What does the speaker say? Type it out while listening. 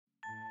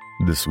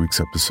This week's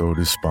episode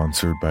is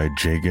sponsored by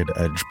Jagged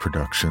Edge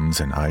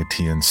Productions and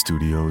ITN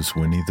Studios'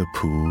 Winnie the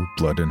Pooh,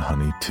 Blood and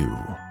Honey 2.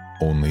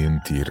 Only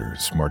in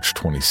theaters, March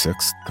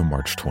 26th to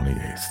March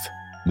 28th.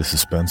 The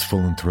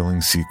suspenseful and thrilling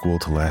sequel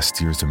to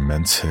last year's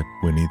immense hit,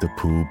 Winnie the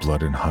Pooh,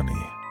 Blood and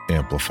Honey,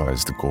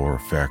 amplifies the gore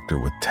factor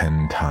with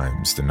 10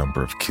 times the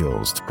number of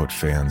kills to put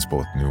fans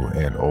both new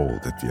and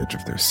old at the edge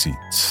of their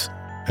seats.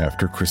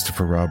 After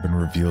Christopher Robin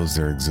reveals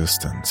their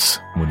existence,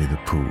 Winnie the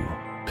Pooh,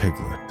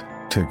 Piglet,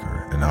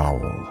 Tigger, and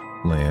Owl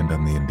land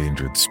on the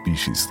endangered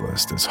species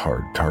list as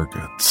hard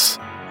targets.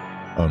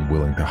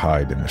 Unwilling to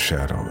hide in the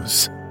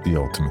shadows, the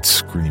Ultimate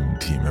Scream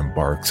Team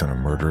embarks on a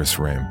murderous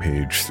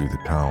rampage through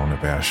the town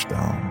of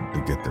Ashdown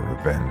to get their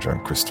revenge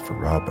on Christopher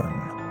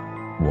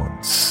Robin,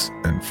 once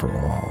and for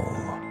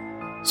all.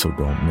 So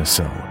don't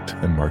miss out,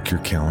 and mark your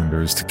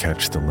calendars to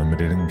catch the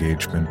limited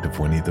engagement of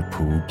Winnie the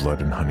Pooh,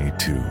 Blood and Honey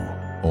 2,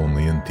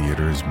 only in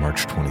theaters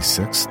March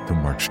 26th to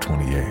March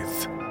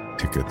 28th.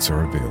 Tickets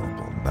are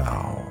available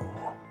now.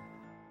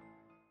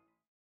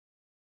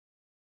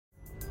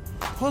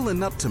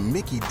 Pulling up to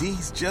Mickey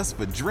D's just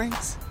for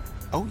drinks?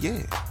 Oh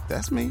yeah,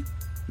 that's me.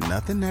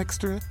 Nothing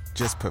extra,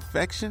 just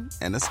perfection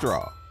and a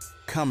straw.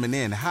 Coming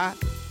in hot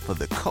for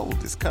the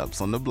coldest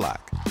cups on the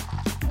block.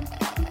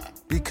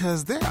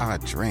 Because there are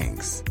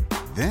drinks.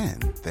 Then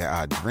there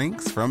are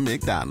drinks from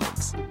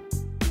McDonald's.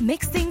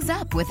 Mix things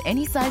up with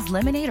any size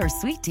lemonade or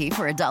sweet tea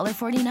for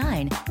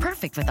 $1.49.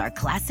 Perfect with our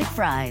classic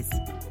fries.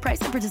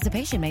 Price and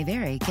participation may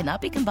vary. Cannot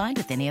be combined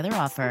with any other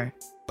offer.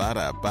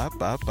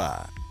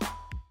 Ba-da-ba-ba-ba.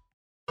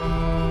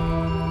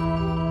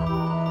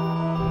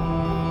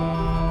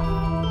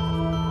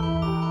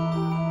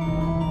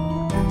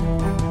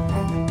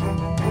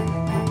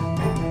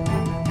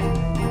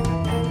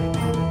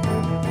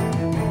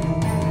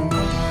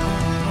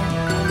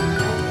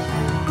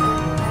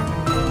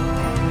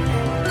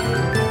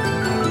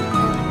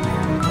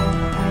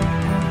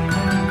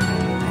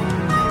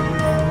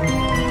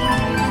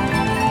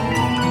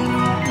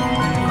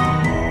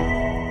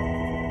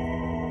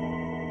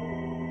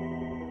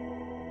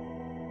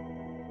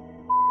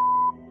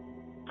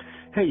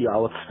 Hey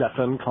y'all, it's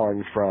Stefan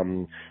calling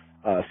from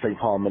St.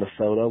 Paul,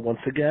 Minnesota once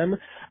again.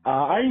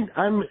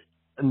 I'm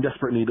in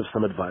desperate need of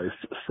some advice.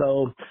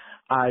 So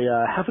I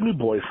have a new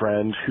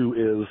boyfriend who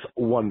is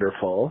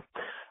wonderful.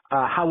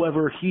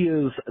 However, he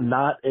is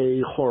not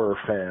a horror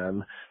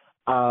fan.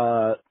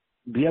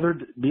 The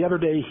other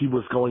day he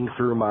was going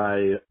through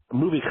my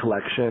movie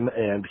collection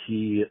and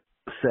he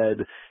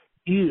said,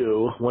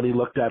 ew, when he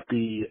looked at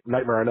the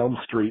Nightmare on Elm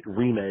Street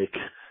remake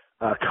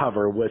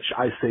cover, which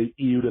I say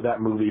ew to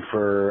that movie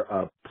for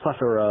a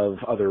plethora of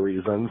other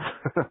reasons.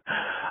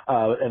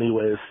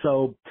 Anyways,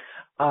 so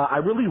I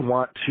really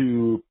want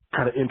to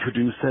kind of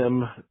introduce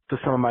him to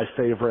some of my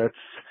favorites.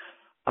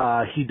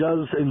 He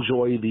does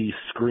enjoy the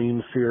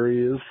Scream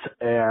series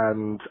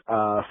and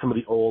some of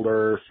the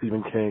older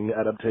Stephen King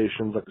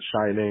adaptations like The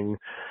Shining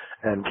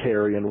and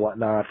Carrie and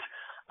whatnot.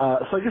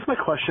 So I guess my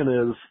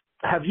question is,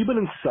 have you been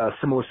in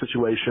similar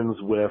situations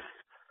with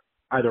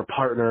either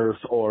partners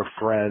or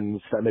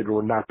friends that maybe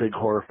were not big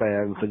horror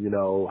fans,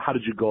 and, how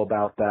did you go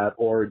about that,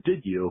 or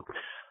did you?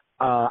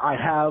 I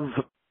have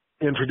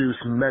introduced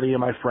many of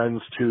my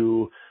friends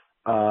to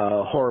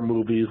horror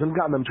movies and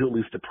gotten them to at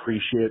least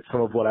appreciate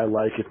some of what I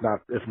like, if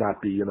not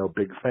be,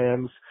 big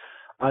fans.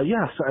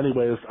 So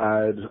anyways,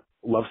 I'd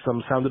love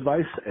some sound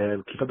advice,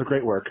 and keep up the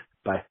great work.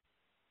 Bye.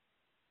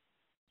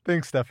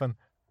 Thanks, Stefan.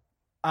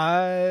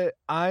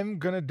 I'm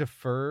going to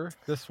defer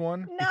this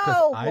one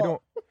because I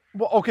don't...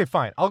 Well, okay,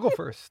 fine. I'll go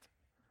first.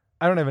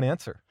 I don't have an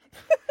answer.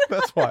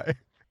 That's why.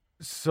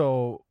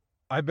 So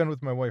I've been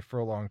with my wife for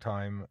a long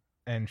time,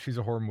 and she's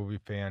a horror movie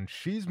fan.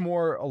 She's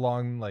more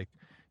along like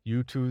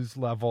you two's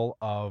level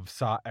of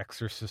saw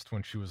Exorcist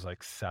when she was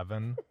like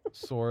 7.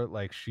 Sort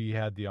like she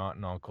had the aunt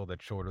and uncle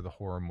that showed her the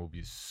horror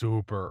movies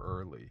super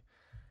early.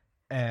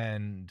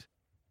 And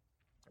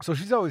so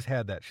she's always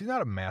had that. She's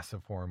not a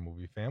massive horror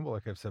movie fan, but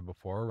like I've said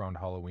before, around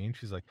Halloween,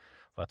 she's like,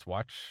 let's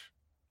watch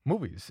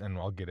movies, and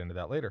I'll get into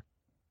that later.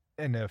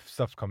 And if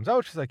stuff comes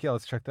out, she's like, yeah,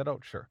 let's check that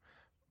out. Sure.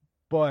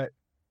 But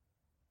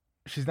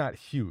she's not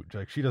huge.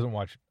 Like, she doesn't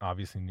watch,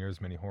 obviously, near as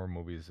many horror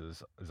movies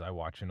as I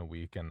watch in a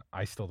week. And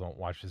I still don't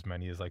watch as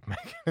many as, like,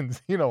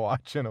 Megan's,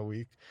 watch in a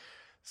week.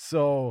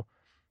 So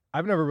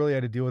I've never really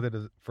had to deal with it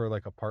for,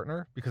 like, a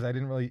partner because I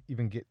didn't really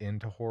even get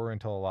into horror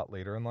until a lot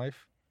later in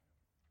life.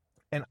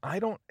 And I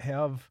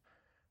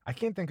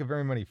can't think of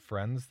very many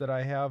friends that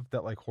I have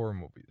that like horror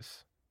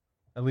movies.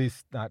 At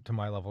least not to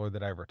my level or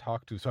that I ever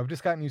talked to. So I've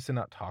just gotten used to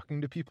not talking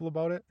to people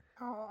about it.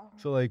 Oh.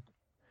 So like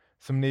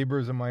some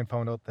neighbors of mine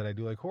found out that I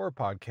do like horror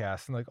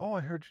podcasts and like, oh, I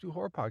heard you do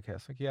horror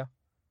podcasts. Like, yeah.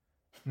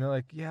 And they're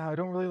like, yeah, I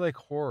don't really like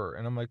horror.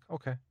 And I'm like,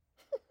 okay.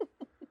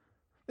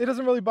 It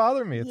doesn't really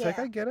bother me. It's like,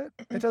 I get it.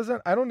 It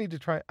doesn't, I don't need to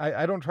try.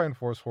 I don't try and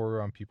force horror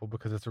on people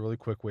because it's a really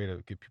quick way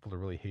to get people to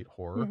really hate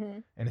horror. Mm-hmm.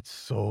 And it's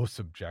so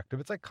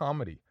subjective. It's like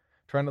comedy.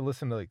 Trying to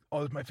listen to like,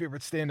 oh, it's my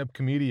favorite stand-up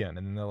comedian.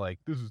 And then they're like,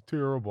 this is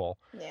terrible.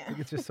 Yeah. Like,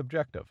 it's just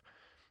subjective.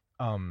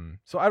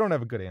 So I don't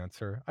have a good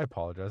answer. I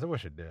apologize. I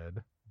wish I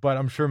did. But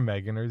I'm sure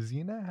Megan or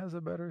Xena has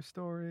a better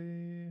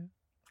story.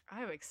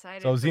 I'm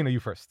excited. So Xena, you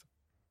first.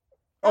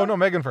 Oh no,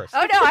 Megan first.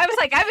 Oh no, I was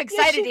like, I'm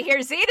excited to hear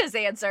Xena's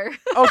answer.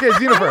 Okay,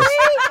 Xena first.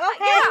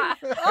 Okay.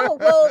 Yeah. Oh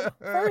well,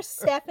 first,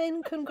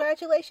 Stefan,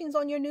 congratulations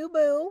on your new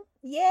boo.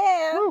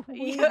 Yeah,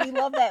 we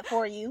love that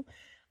for you.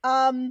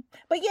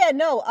 But yeah,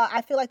 no,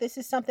 I feel like this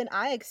is something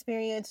I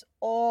experience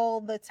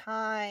all the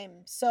time.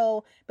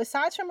 So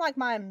besides from like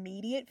my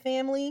immediate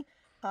family,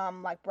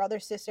 like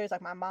brothers, sisters,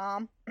 like my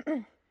mom,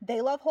 they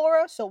love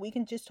horror, so we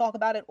can just talk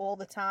about it all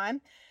the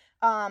time.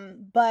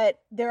 But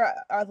there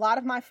are a lot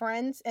of my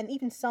friends and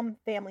even some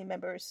family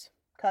members,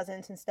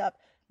 cousins and stuff,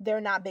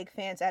 they're not big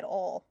fans at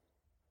all.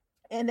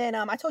 And then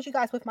I told you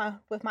guys with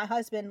my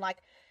husband, like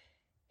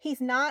he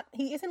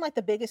isn't like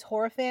the biggest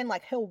horror fan,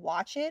 like he'll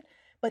watch it,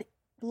 but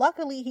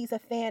luckily he's a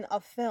fan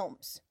of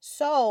films.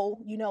 So,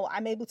 you know,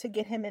 I'm able to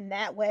get him in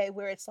that way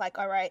where it's like,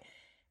 all right,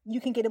 you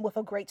can get him with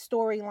a great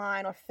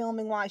storyline or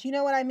filming wise, you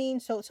know what I mean?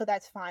 So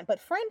that's fine. But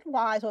friend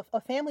wise or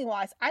family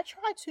wise, I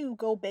try to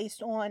go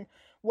based on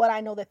what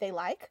I know that they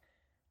like.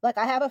 Like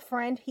I have a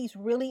friend, he's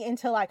really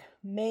into like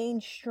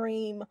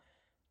mainstream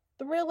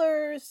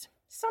thrillers,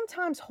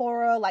 sometimes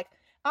horror. Like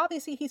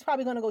obviously he's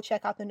probably going to go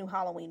check out the new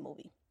Halloween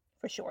movie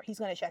for sure. He's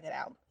going to check it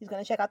out. He's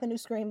going to check out the new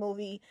Scream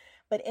movie,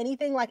 but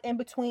anything like in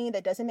between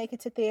that doesn't make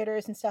it to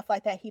theaters and stuff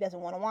like that, he doesn't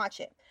want to watch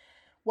it.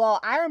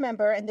 Well, I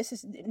remember, and this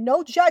is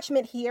no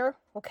judgment here,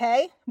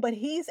 okay? But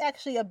he's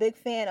actually a big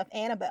fan of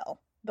Annabelle,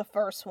 the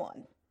first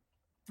one.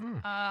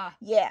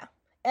 Yeah.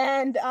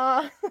 And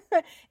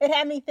it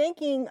had me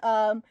thinking,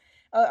 or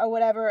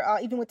whatever,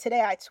 even with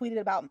today, I tweeted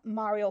about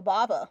Mario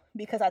Bava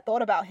because I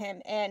thought about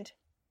him. And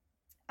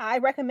I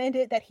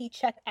recommended that he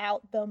check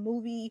out the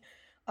movie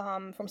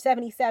from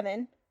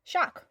 1977,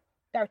 Shock,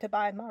 directed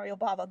by Mario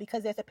Bava,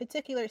 because there's a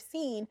particular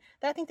scene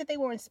that I think that they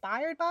were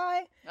inspired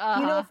by,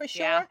 you know, for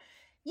sure.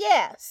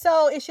 Yeah,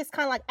 so it's just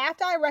kind of like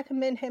after I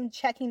recommend him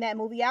checking that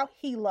movie out,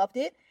 he loved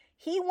it.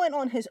 He went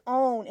on his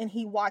own and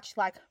he watched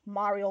like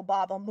Mario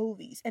Bava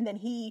movies, and then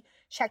he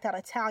checked out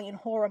Italian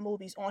horror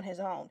movies on his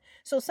own.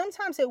 So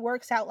sometimes it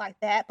works out like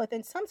that, but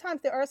then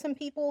sometimes there are some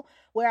people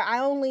where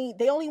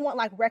they only want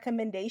like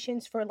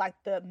recommendations for like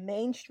the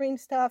mainstream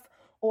stuff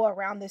or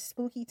around this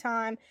spooky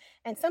time,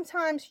 and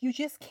sometimes you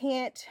just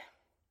can't.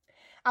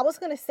 I was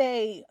gonna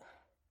say,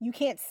 you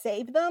can't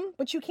save them,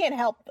 but you can't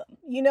help them.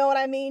 You know what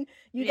I mean?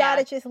 You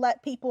gotta just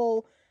let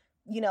people,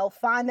 you know,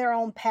 find their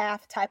own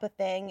path type of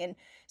thing. And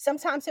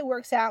sometimes it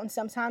works out and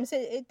sometimes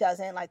it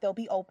doesn't. Like they'll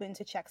be open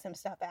to check some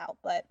stuff out.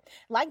 But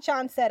like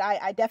Jon said,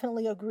 I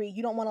definitely agree.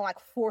 You don't want to like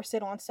force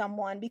it on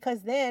someone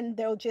because then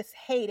they'll just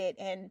hate it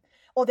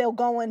or they'll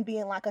go in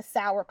being like a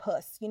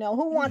sourpuss. You know,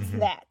 who wants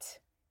that?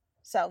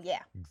 So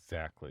yeah.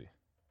 Exactly.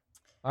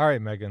 All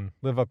right, Megan,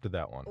 live up to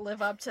that one.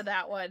 Live up to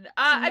that one.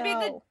 I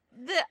mean,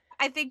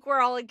 I think we're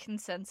all in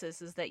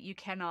consensus is that you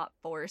cannot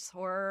force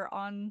horror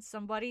on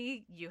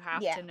somebody. You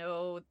have to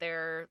know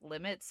their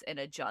limits and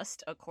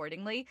adjust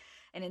accordingly.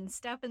 And in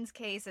Stefan's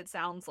case, it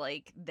sounds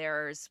like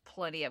there's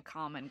plenty of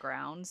common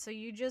ground. So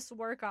you just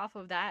work off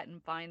of that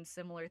and find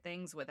similar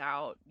things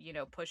without, you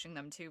know, pushing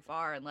them too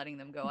far and letting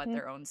them go at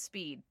their own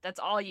speed. That's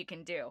all you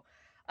can do.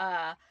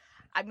 I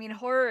mean,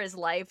 horror is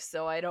life,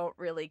 so I don't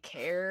really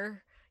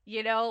care.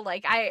 You know,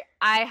 like I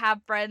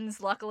have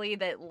friends, luckily,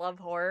 that love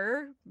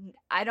horror.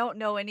 I don't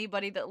know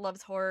anybody that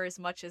loves horror as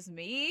much as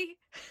me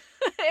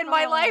in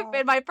my life,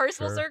 in my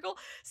personal circle.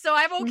 So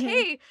I'm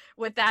okay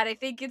with that. I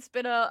think it's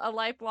been a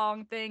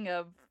lifelong thing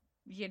of,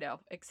 you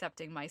know,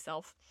 accepting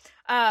myself.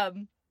 But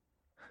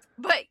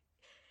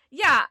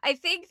yeah, I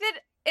think that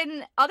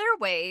in other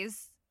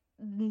ways,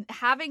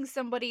 having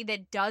somebody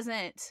that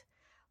doesn't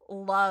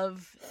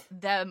love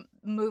the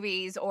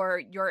movies or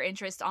your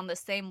interest on the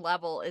same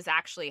level is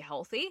actually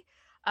healthy.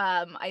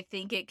 I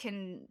think it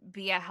can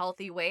be a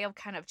healthy way of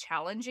kind of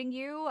challenging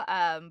you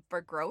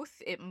for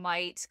growth. It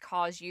might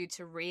cause you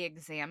to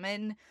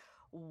re-examine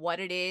what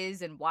it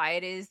is and why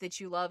it is that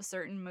you love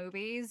certain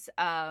movies.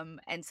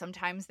 And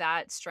sometimes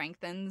that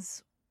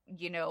strengthens,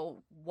 you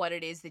know, what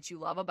it is that you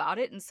love about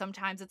it. And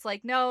sometimes it's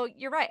like, no,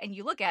 you're right. And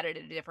you look at it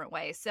in a different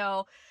way.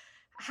 So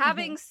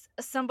having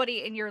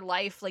somebody in your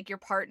life, like your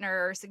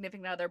partner,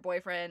 significant other,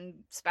 boyfriend,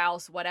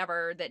 spouse,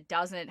 whatever, that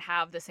doesn't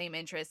have the same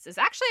interests is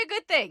actually a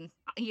good thing.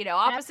 You know,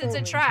 opposites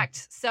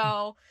attract.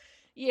 So,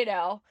 you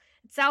know,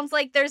 it sounds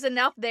like there's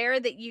enough there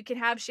that you can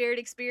have shared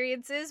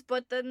experiences,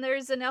 but then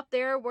there's enough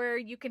there where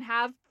you can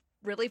have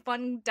really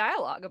fun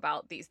dialogue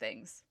about these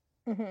things.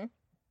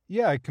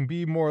 Yeah, it can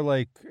be more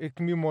like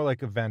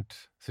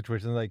event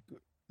situations. Like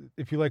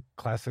if you like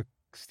classic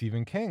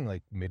Stephen King,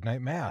 like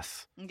Midnight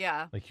Mass.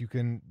 Yeah. Like you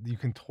can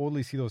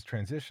totally see those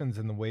transitions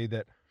in the way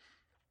that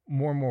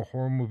more and more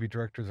horror movie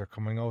directors are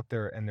coming out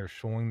there and they're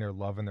showing their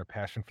love and their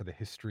passion for the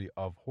history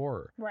of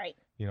horror. Right.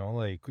 You know,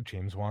 like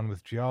James Wan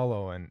with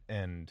Giallo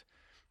and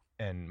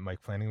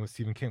Mike Flanagan with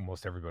Stephen King.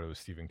 Most everybody was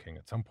Stephen King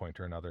at some point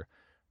or another.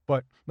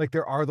 But like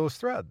there are those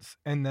threads.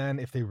 And then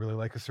if they really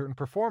like a certain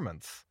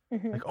performance,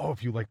 like, oh,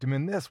 if you liked him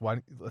in this,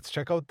 let's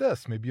check out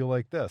this. Maybe you'll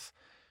like this.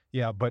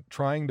 Yeah, but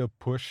trying to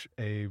push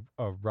a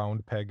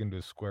round peg into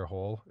a square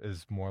hole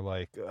is more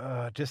like,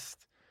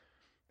 just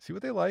see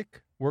what they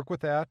like, work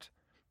with that,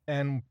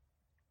 and,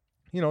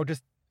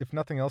 just, if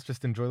nothing else,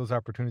 just enjoy those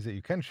opportunities that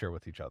you can share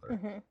with each other.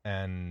 Mm-hmm.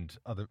 And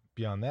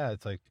beyond that,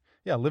 it's like,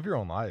 yeah, live your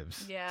own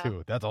lives,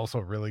 too. That's also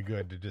really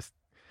good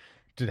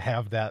to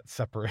have that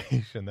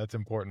separation. That's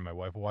important. My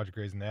wife will watch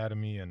Grey's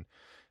Anatomy and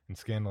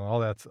Scandal and all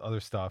that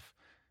other stuff,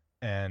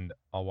 and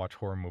I'll watch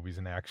horror movies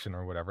and action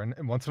or whatever.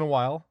 And once in a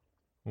while,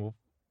 we'll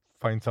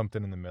find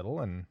something in the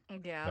middle, and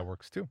that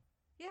works too.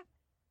 Yeah.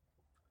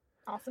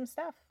 Awesome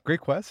stuff. Great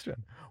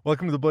question.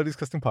 Welcome to the Bloody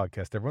Disgusting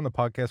Podcast, everyone. The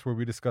podcast where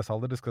we discuss all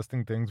the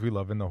disgusting things we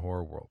love in the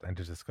horror world. And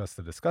to discuss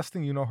the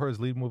disgusting, you know her as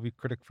lead movie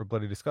critic for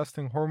Bloody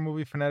Disgusting, horror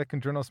movie fanatic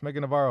and journalist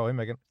Megan Navarro. Hey,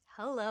 Megan.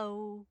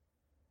 Hello.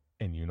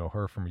 And you know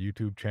her from her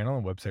YouTube channel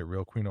and website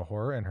Real Queen of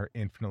Horror, and her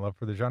infinite love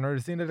for the genre,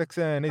 Zena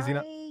Dixon. Hey,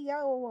 Zena.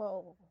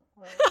 Yo.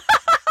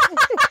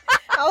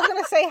 I was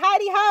going to say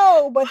howdy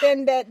ho, but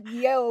then that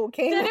yo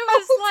came Then out. it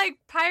was like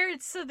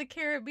Pirates of the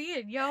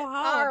Caribbean. Yo ho,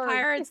 Arr.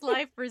 Pirate's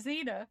Life for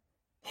Xena.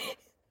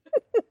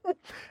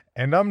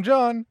 And I'm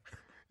John.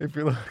 If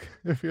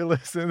you're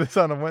listening to this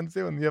on a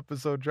Wednesday when the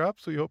episode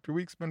drops, we hope your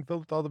week's been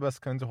filled with all the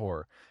best kinds of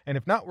horror. And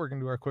if not, we're going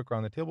to do our quick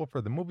round the table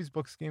for the movies,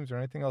 books, games, or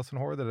anything else in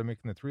horror that are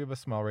making the three of us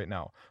smile right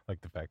now,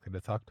 like the fact that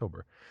it's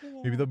October. Yeah.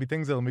 Maybe there'll be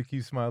things that'll make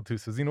you smile too.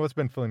 So, Zena, what's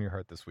been filling your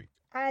heart this week?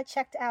 I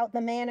checked out The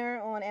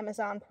Manor on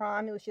Amazon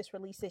Prime. It was just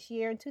released this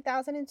year in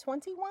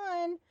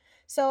 2021.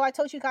 So I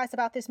told you guys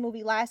about this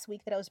movie last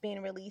week that it was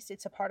being released.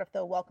 It's a part of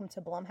the Welcome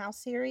to Blumhouse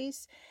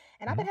series.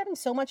 And I've been having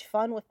so much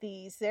fun with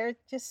these. They're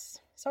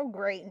just so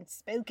great and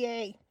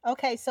spooky.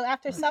 Okay, so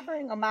after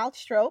suffering a mild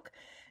stroke,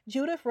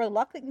 Judith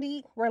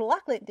reluctantly,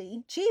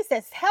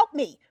 Jesus, help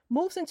me,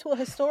 moves into a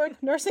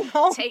historic nursing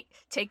home.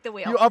 Take the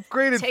wheel. You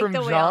upgraded from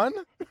John?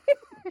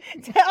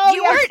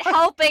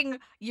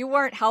 You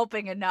weren't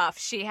helping enough.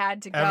 She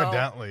had to go.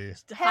 Evidently.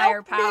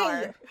 Higher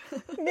power.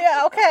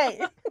 Yeah,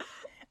 okay.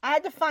 I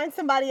had to find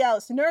somebody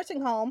else. Nursing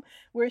home,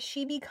 where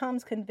she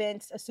becomes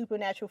convinced a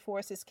supernatural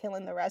force is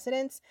killing the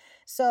residents.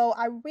 So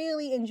I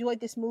really enjoyed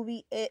this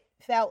movie. It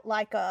felt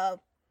like a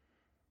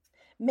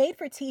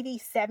made-for-TV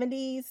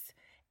 70s,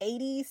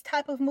 80s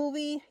type of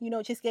movie.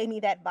 It just gave me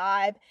that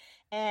vibe.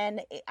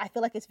 And I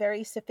feel like it's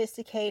very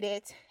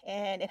sophisticated,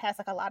 and it has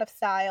like a lot of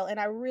style. And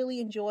I really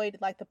enjoyed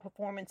like the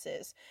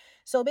performances.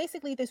 So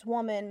basically this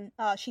woman,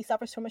 she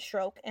suffers from a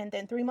stroke. And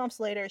then 3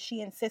 months later,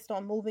 she insists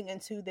on moving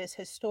into this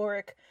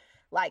historic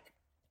like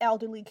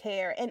elderly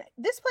care, and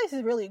this place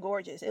is really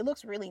gorgeous. It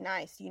looks really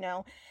nice,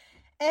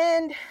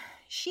 and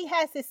she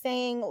has this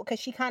saying, because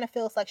she kind of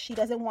feels like she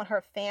doesn't want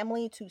her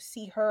family to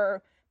see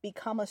her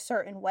become a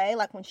certain way,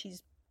 like when she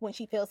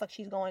feels like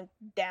she's going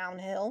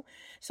downhill,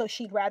 so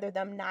she'd rather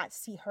them not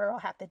see her or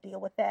have to deal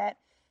with that.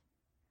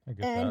 I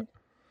get that.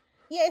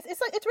 Yeah,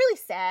 it's really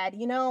sad,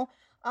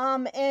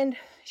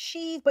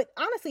 but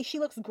honestly, she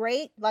looks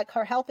great. Like,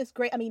 her health is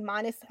great. I mean,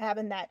 minus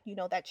having that,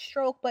 that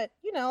stroke, but,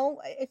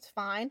 it's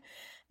fine.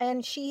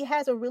 And she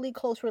has a really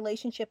close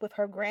relationship with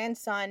her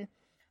grandson,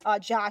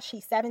 Josh.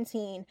 He's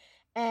 17.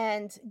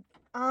 And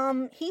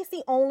he's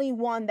the only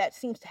one that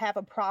seems to have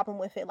a problem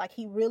with it. Like,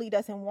 he really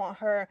doesn't want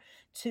her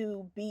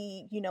to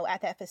be,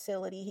 at that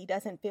facility. He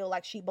doesn't feel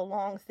like she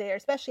belongs there,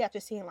 especially after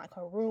seeing, like,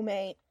 her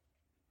roommate.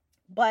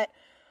 But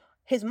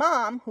his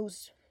mom,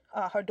 who's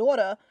her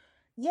daughter,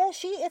 yeah,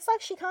 it's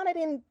like she kind of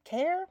didn't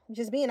care.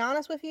 Just being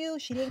honest with you,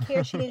 she didn't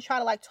care. She didn't try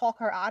to like talk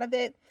her out of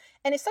it.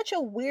 And it's such a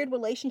weird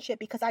relationship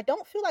because I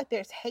don't feel like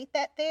there's hate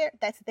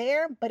that's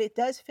there, but it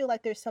does feel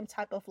like there's some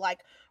type of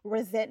like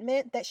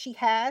resentment that she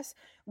has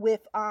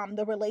with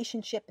the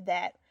relationship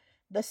that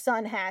the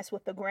son has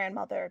with the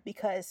grandmother,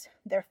 because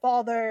their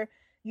father,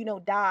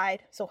 died.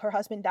 So her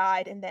husband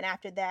died, and then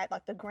after that,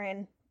 like the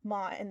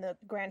grandma and the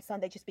grandson,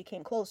 they just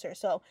became closer.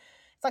 So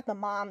it's like the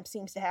mom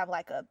seems to have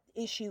like a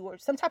issue or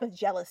some type of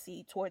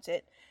jealousy towards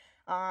it.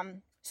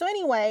 So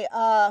anyway,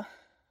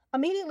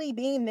 immediately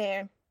being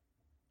there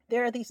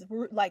are these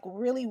like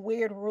really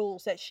weird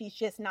rules that she's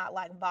just not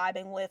like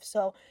vibing with.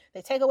 So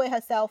they take away her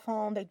cell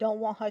phone. They don't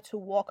want her to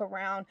walk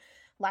around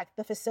like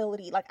the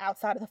facility, like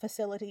outside of the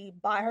facility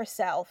by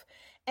herself.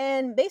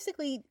 And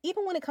basically,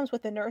 even when it comes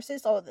with the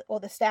nurses or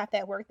the staff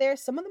that work there,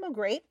 some of them are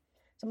great.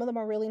 Some of them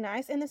are really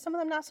nice. And then some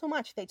of them not so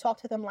much. They talk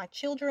to them like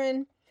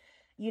children.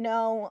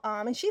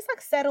 And she's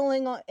like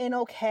settling in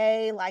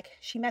okay. Like,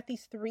 she met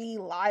these 3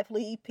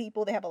 lively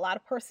people. They have a lot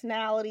of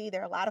personality.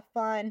 They're a lot of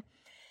fun.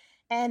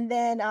 And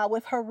then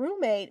with her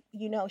roommate,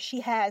 she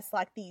has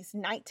like these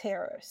night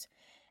terrors.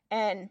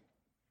 And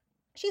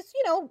she's,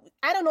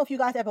 I don't know if you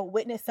guys ever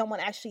witnessed someone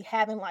actually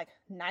having like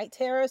night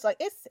terrors. Like,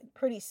 it's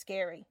pretty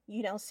scary,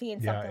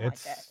 seeing something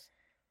like that.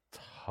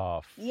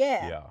 Tough.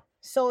 Yeah.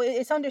 So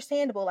it's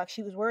understandable. Like,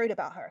 she was worried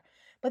about her.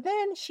 But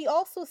then she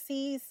also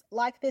sees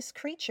like this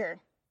creature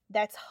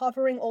that's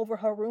hovering over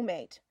her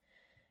roommate.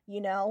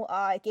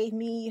 It gave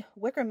me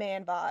Wicker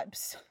Man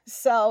vibes.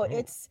 So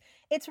it's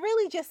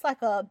really just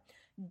like a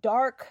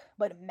dark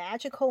but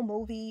magical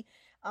movie.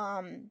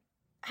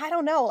 I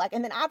don't know, like,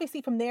 and then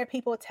obviously from there,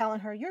 people are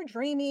telling her, you're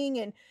dreaming,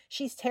 and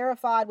she's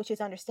terrified, which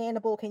is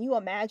understandable. Can you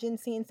imagine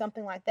seeing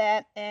something like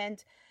that?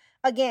 And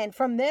again,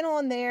 from then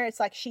on there, it's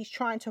like she's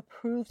trying to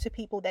prove to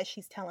people that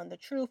she's telling the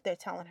truth. They're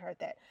telling her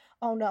that,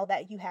 oh no,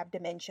 that you have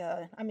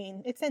dementia. I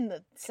mean, it's in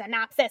the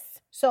synopsis,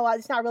 so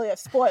it's not really a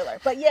spoiler,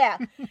 but yeah.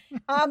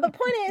 But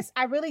point is,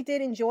 I really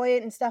did enjoy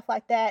it and stuff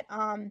like that.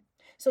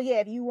 So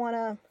yeah, if you want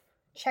to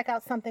check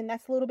out something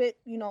that's a little bit,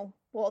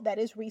 well, that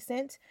is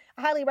recent,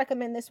 I highly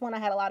recommend this one. I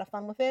had a lot of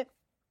fun with it.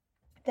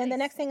 Then the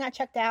next thing I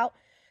checked out,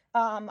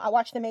 I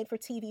watched the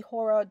made-for-TV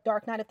horror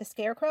Dark Night of the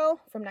Scarecrow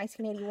from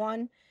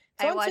 1981.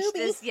 I watched Tubi.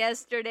 This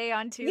yesterday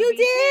on Tubi. You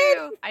did?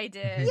 Too. I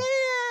did.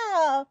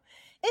 Yeah.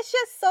 It's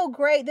just so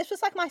great. This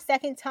was like my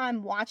second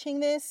time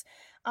watching this.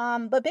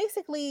 But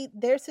basically,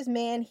 there's this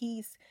man.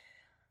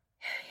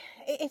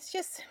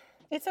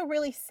 It's a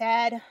really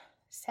sad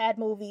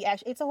movie.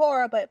 Actually, it's a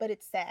horror, but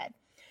it's sad.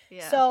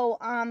 Yeah. So,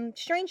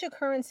 strange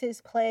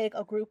occurrences plague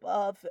a group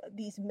of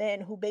these men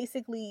who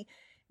basically,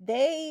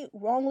 they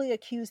wrongly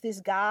accuse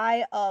this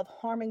guy of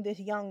harming this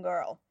young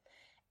girl.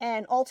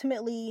 And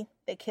ultimately,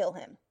 they kill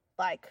him.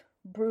 Like,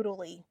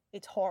 brutally.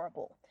 It's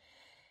horrible.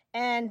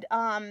 And,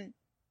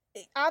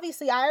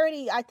 obviously,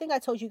 I think I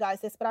told you guys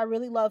this, but I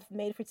really love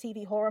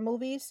made-for-TV horror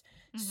movies.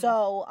 Mm-hmm.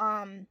 So,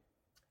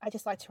 I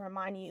just like to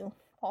remind you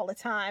all the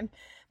time.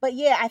 But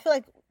yeah, I feel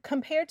like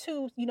compared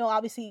to,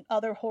 obviously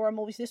other horror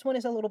movies, this one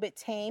is a little bit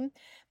tame,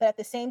 but at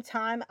the same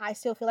time, I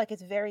still feel like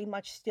it's very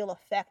much still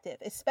effective,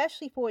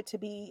 especially for it to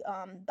be,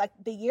 like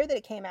the year that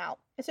it came out.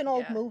 It's an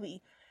old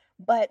movie,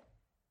 but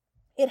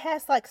it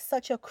has like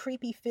such a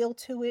creepy feel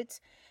to it.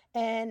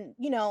 And,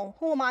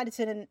 who am I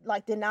to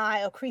deny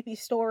a creepy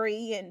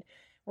story and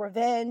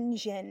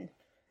revenge and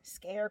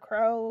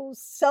scarecrows?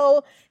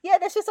 So yeah,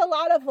 there's just a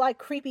lot of like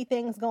creepy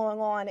things going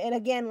on, and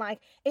again,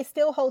 like, it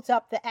still holds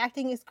up. The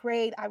acting is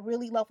great. I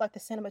really love like the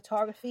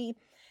cinematography,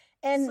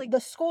 and the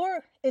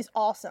score is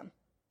awesome.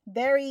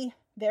 Very,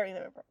 very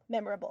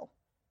memorable.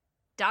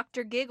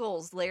 Dr.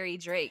 Giggles, Larry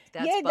Drake.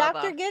 That's Bubba.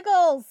 Dr.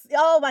 Giggles.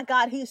 Oh my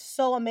God, he's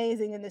so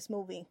amazing in this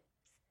movie.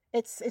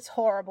 It's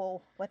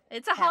horrible.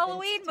 It's a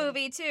Halloween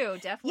movie too,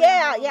 definitely.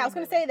 Yeah, I was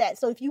gonna say that.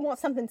 So if you want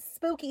something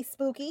spooky,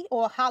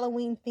 or a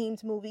Halloween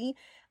themed movie,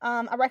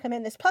 I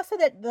recommend this. Plus,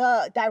 that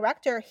the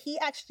director, he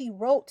actually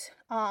wrote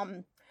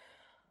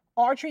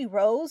Audrey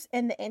Rose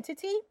and The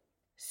Entity,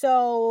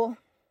 so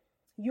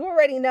you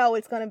already know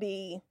it's gonna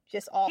be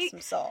just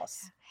awesome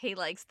sauce. He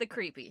likes the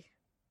creepy.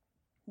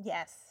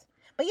 Yes,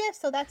 but yeah,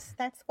 so that's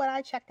what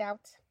I checked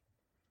out.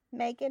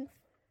 Megan,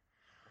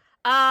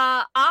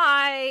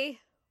 I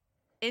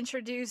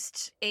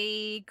introduced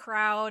a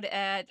crowd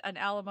at an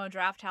Alamo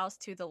Draft House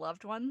to the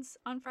loved ones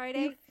on Friday.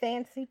 You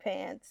fancy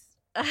pants.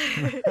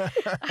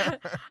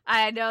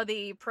 I know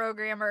the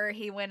programmer,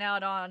 he went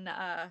out on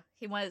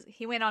he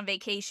went on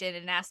vacation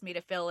and asked me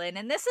to fill in,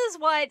 and this is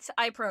what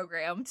I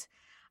programmed.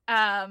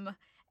 And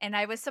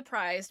I was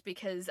surprised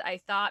because I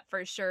thought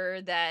for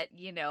sure that,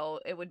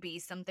 it would be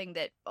something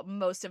that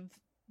most of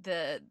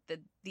the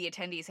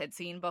attendees had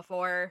seen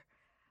before.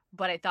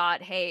 But I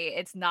thought, hey,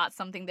 it's not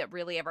something that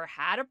really ever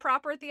had a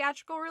proper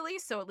theatrical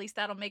release, so at least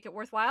that'll make it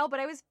worthwhile. But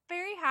I was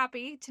very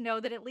happy to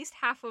know that at least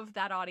half of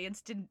that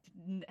audience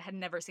had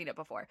never seen it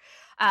before.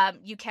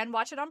 You can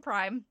watch it on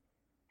Prime.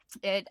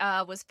 It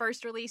was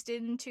first released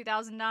in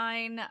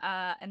 2009,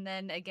 and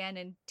then again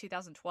in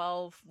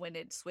 2012 when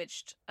it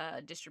switched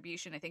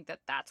distribution. I think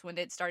that's when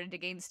it started to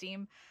gain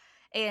steam.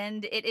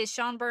 And it is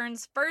Sean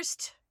Byrne's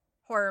first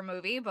horror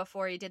movie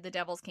before he did The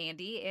Devil's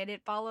Candy, and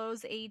it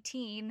follows a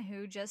teen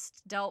who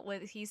just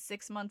he's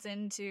 6 months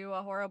into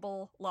a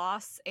horrible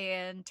loss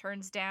and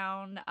turns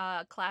down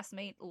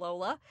classmate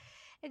Lola,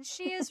 and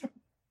she is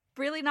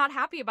really not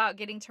happy about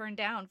getting turned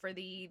down for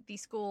the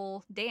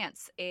school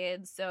dance,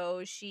 and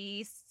so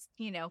she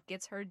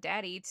gets her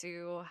daddy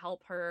to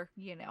help her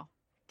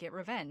get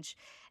revenge.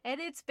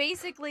 And it's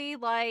basically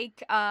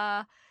like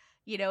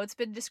it's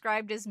been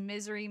described as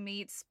Misery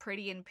meets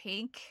Pretty in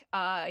Pink.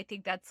 I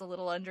think that's a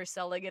little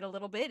underselling it a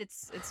little bit.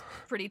 It's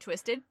pretty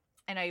twisted,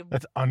 and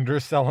that's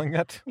underselling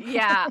it.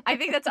 Yeah, I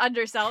think that's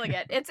underselling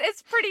it.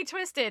 It's pretty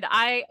twisted.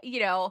 I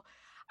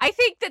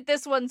think that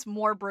this one's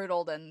more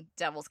brutal than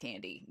Devil's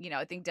Candy.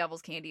 I think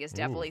Devil's Candy is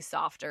definitely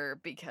softer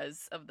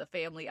because of the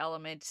family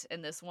element,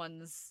 and this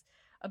one's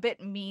a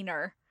bit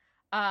meaner.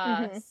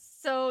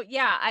 So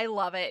yeah, I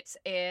love it,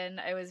 and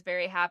I was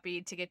very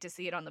happy to get to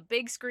see it on the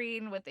big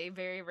screen with a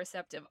very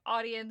receptive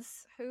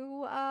audience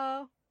who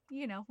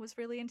was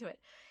really into it.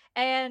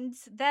 And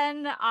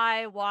then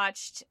I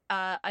watched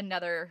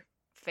another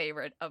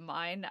favorite of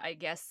mine. I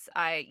guess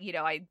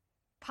I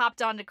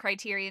popped onto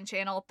Criterion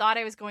Channel, thought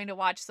I was going to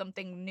watch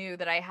something new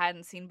that I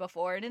hadn't seen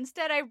before, and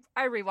instead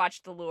I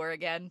rewatched The Lure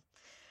again.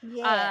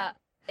 Yeah.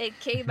 It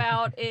came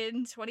out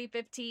in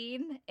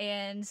 2015,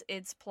 and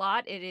its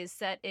plot, it is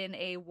set in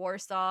a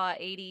Warsaw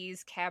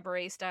 80s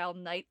cabaret-style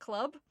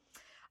nightclub,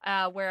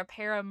 where a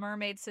pair of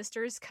mermaid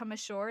sisters come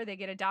ashore. They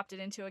get adopted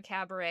into a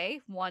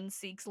cabaret. One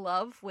seeks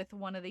love with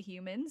one of the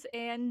humans,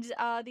 and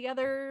the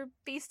other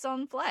feasts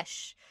on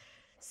flesh.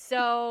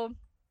 So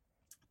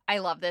I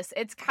love this.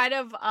 It's kind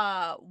of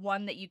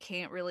one that you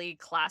can't really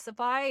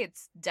classify.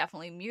 It's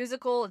definitely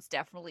musical. It's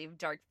definitely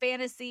dark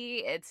fantasy.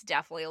 It's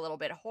definitely a little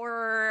bit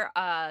horror.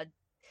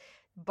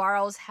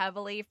 Borrows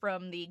heavily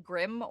from the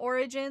grim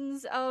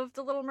origins of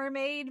The Little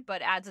Mermaid,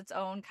 but adds its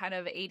own kind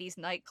of 80s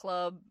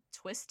nightclub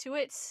twist to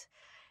it.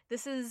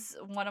 This is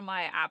one of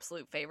my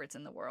absolute favorites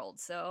in the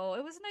world, so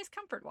it was a nice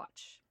comfort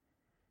watch.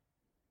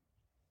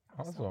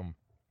 Awesome.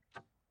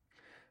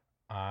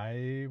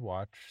 I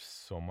watched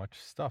so much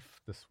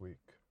stuff this week.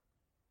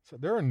 So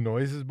there are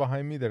noises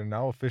behind me that are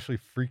now officially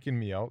freaking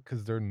me out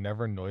because there are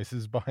never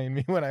noises behind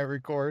me when I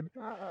record.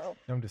 Uh-oh.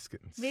 I'm just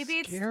getting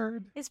Maybe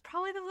scared. It's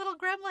probably the little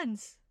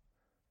gremlins.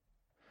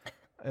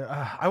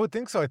 I would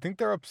think so. I think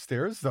they're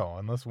upstairs though,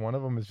 unless one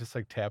of them is just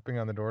like tapping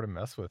on the door to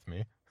mess with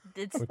me.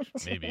 Which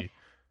maybe.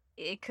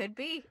 It could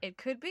be. It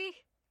could be.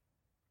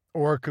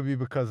 Or it could be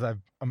because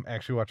I'm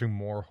actually watching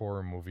more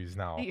horror movies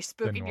now. You're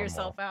spooking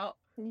yourself out.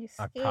 You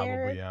I scared?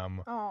 probably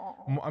am.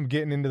 Aww. I'm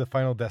getting into the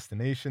Final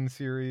Destination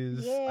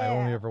series. Yeah. I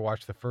only ever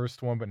watched the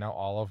first one, but now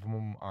all of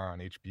them are on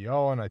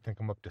HBO, and I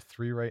think I'm up to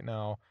 3 right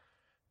now.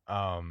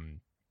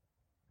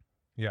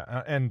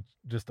 Yeah, and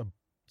just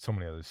so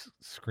many others.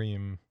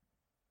 Scream,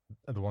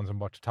 the ones I'm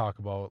about to talk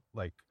about,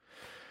 like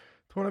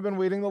the one I've been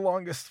waiting the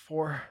longest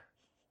for.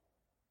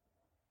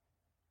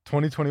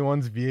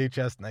 2021's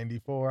VHS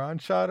 94 on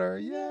Shudder.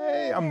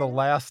 Yay! I'm the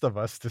last of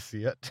us to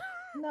see it.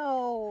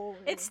 No.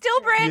 It's still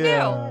brand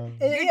new.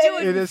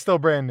 It is still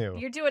brand new.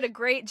 You're doing a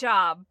great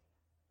job.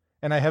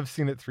 And I have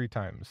seen it 3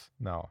 times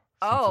now.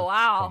 Oh,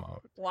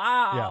 wow.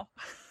 Wow.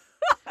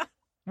 Yeah.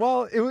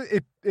 Well,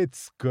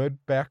 it's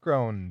good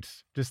background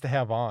just to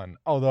have on.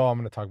 Although I'm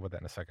going to talk about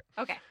that in a second.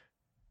 Okay.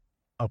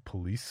 A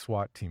police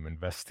SWAT team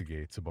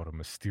investigates about a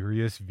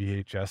mysterious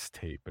VHS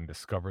tape and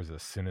discovers a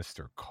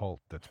sinister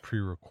cult that's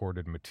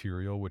pre-recorded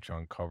material which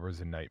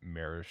uncovers a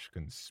nightmarish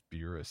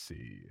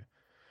conspiracy.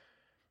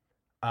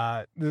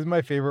 This is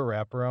my favorite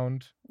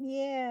wraparound.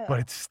 Yeah. But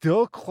it's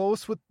still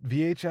close with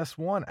VHS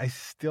 1. I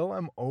still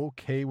am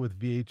okay with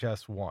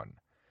VHS 1.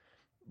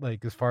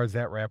 Like, as far as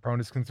that wraparound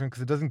is concerned,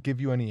 because it doesn't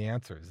give you any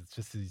answers. It's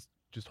just these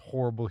just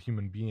horrible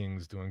human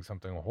beings doing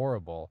something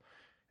horrible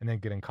and then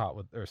getting caught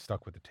with or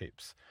stuck with the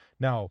tapes.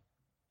 Now,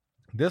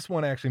 this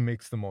one actually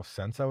makes the most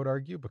sense, I would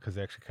argue, because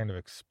they actually kind of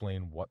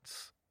explain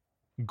what's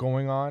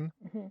going on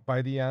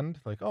by the end.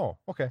 Like, oh,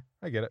 okay,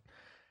 I get it.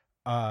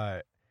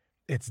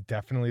 It's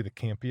definitely the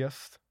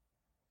campiest,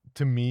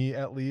 to me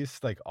at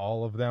least. Like,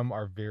 all of them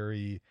are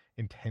very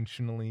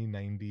intentionally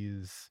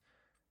 90s,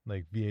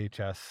 like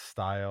VHS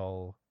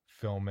style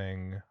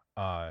filming.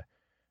 I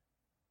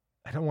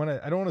don't want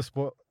to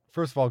spoil.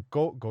 First of all,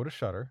 go to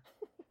Shudder.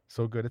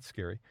 So good, it's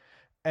scary.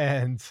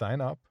 And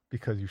sign up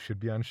because you should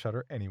be on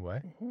Shudder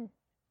anyway.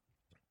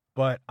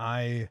 But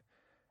I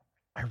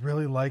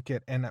really like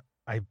it, and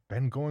I've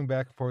been going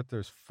back and forth.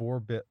 There's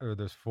 4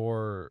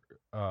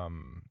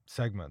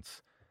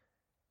 segments,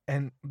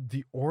 and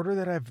the order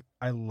that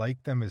I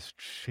like them has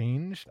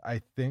changed,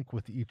 I think,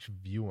 with each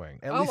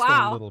viewing, at least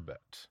a little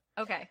bit.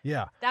 Okay.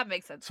 Yeah, that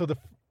makes sense. So the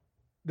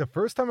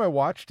first time I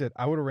watched it,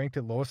 I would have ranked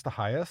it lowest to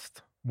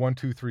highest, 1,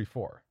 2, 3,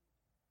 4.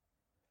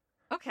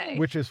 Okay.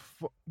 Which is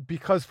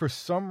because for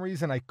some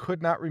reason I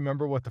could not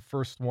remember what the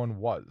first one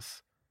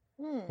was.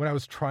 When I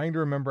was trying to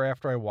remember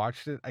after I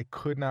watched it, I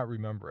could not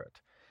remember it.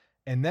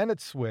 And then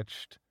it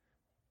switched,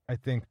 I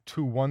think,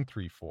 2, 1,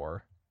 3,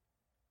 4.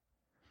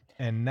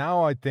 And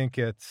now I think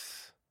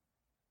it's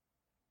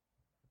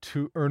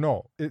 2, or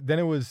no, then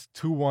it was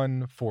 2,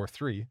 1, 4,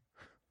 3.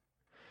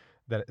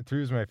 That 3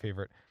 was my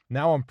favorite.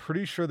 Now I'm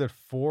pretty sure that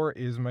 4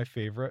 is my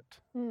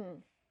favorite. Okay.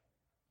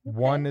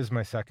 1 is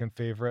my second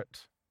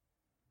favorite.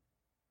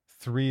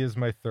 3 is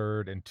my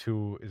third, and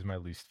 2 is my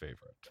least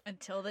favorite.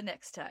 Until the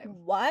next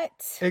time.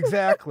 What?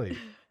 Exactly.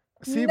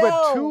 See, No.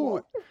 but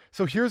 2.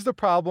 So here's the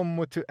problem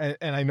with 2,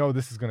 and I know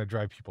this is going to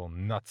drive people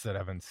nuts that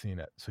haven't seen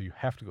it. So you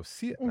have to go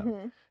see it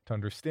now to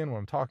understand what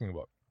I'm talking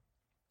about.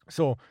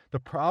 So the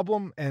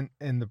problem,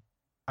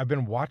 I've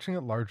been watching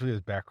it largely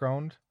as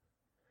background.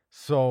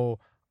 So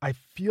I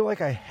feel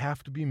like I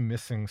have to be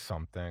missing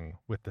something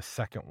with the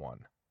second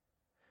one,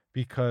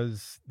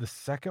 because the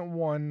second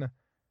one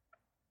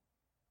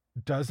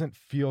doesn't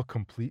feel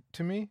complete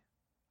to me.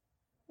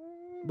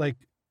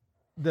 Like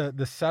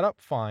the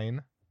setup,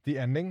 fine, the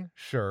ending,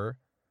 sure,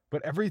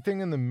 but everything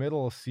in the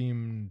middle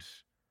seemed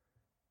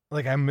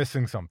like I'm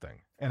missing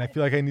something, and I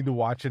feel like I need to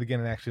watch it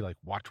again and actually like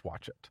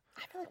watch it.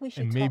 I feel like we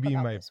should And talk maybe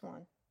about this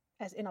one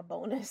as in a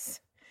bonus,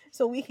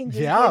 so we can just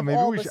maybe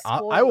all we the should.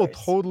 I will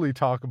spoilers. totally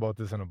talk about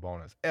this in a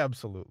bonus,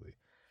 absolutely,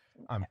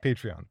 on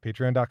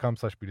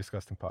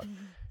patreon.com/BeDisgustingPod.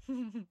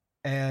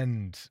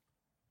 And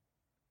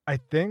I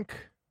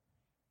think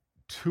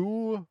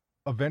 2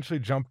 eventually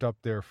jumped up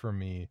there for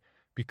me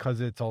because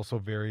it's also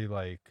very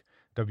like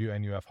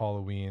WNUF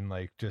Halloween,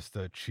 like just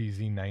a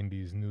cheesy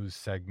 90s news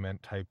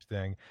segment type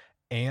thing.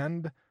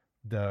 And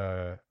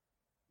the,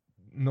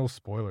 no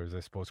spoilers,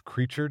 I suppose,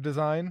 creature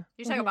design.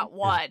 You're talking about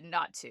 1,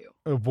 not 2.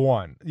 Of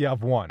 1. Yeah,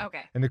 of 1.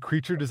 Okay. And the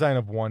creature design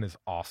of 1 is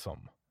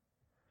awesome.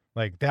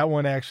 Like, that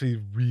one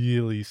actually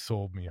really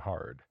sold me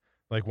hard.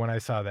 Like when I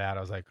saw that,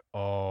 I was like,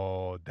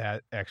 oh,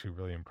 that actually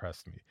really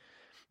impressed me.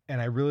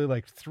 And I really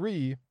liked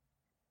 3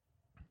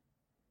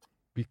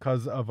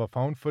 because of a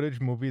found footage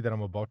movie that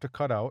I'm about to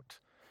cut out.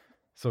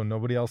 So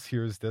nobody else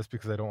hears this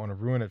because I don't want to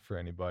ruin it for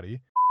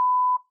anybody.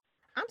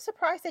 I'm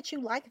surprised that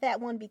you like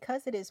that one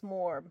because it is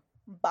more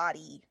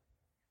body-ish.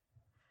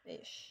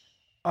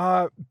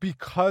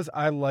 Because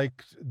I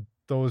liked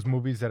those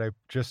movies that I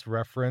just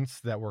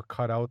referenced that were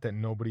cut out that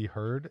nobody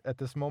heard at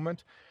this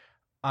moment.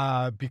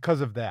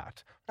 Because of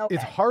that. Okay.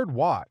 It's hard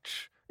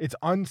watch. It's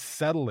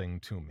unsettling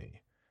to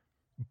me.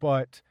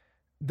 But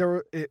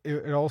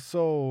it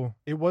also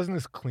wasn't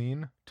as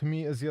clean to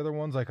me as the other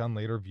ones, like on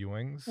later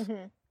viewings.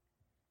 Mm-hmm.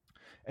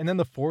 And then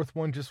the 4th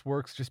one just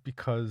works just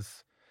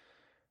because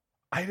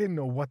I didn't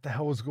know what the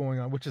hell was going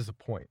on, which is the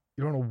point.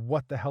 You don't know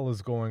what the hell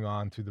is going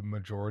on through the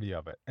majority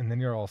of it. And then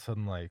you're all of a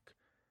sudden like,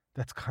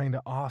 that's kind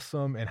of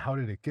awesome. And how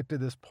did it get to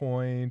this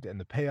point? And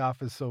the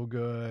payoff is so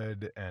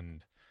good.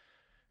 And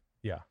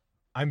yeah,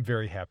 I'm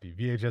very happy.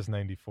 VHS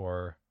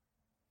 94.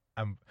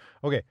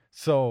 Okay.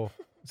 So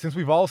since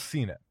we've all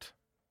seen it,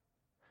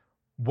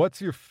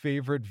 what's your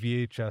favorite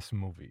VHS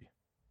movie?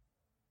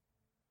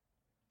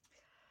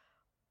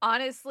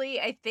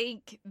 Honestly, I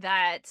think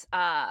that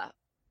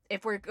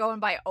if we're going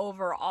by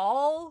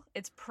overall,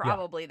 it's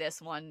probably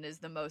this one is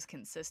the most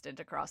consistent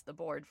across the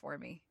board for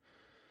me.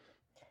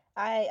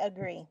 I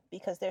agree,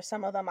 because there's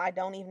some of them I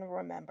don't even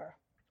remember.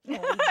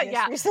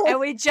 And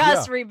we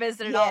just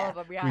revisited all of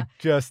them. Yeah, we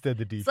just did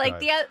the deep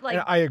dive.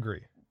 And I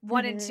agree.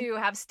 1 and 2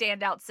 have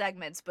standout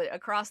segments, but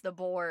across the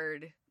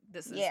board,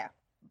 this is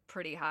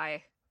pretty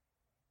high.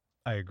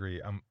 I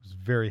agree. I'm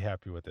very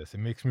happy with this. It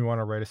makes me want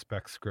to write a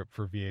spec script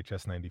for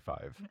VHS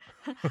 95.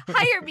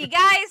 Hire me,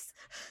 guys.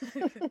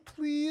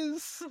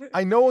 Please.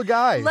 I know a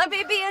guy. Let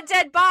me be a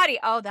dead body.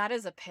 Oh, that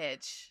is a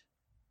pitch.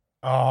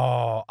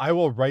 Oh, I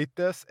will write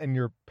this, and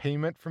your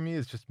payment for me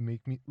is just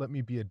let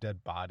me be a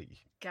dead body.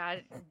 Got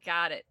it.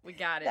 We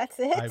got it. That's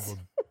it.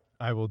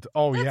 I will.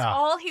 That's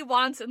all he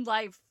wants in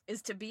life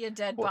is to be a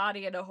dead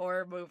body in a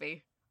horror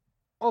movie.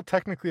 Well,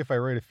 technically, if I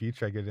write a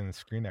feature, I get in the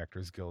Screen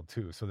Actors Guild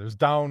too. So there's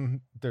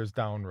down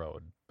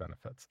road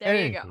benefits.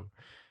 There you go.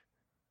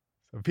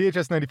 So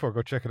VHS 94,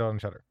 go check it out on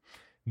Shudder.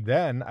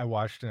 Then I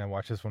watched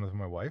this one with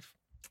my wife.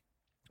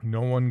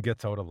 No One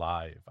Gets Out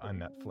Alive on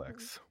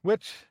Netflix,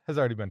 which has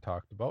already been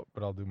talked about,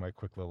 but I'll do my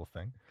quick little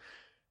thing.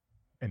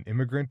 An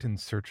immigrant in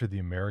search of the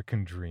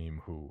American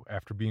dream who,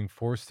 after being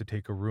forced to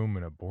take a room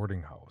in a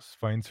boarding house,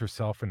 finds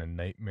herself in a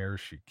nightmare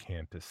she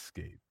can't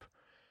escape.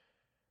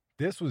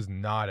 This was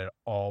not at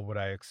all what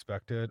I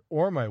expected,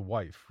 or my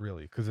wife,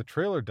 really, because the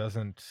trailer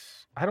doesn't...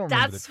 I don't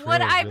remember the trailer.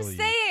 That's what I'm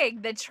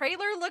saying. The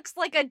trailer looks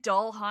like a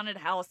dull haunted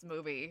house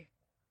movie.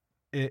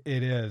 It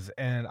is,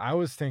 and I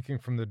was thinking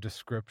from the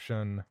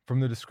description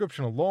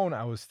alone,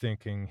 I was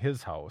thinking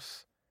his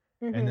house,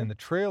 and then the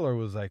trailer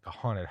was like a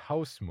haunted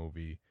house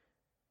movie,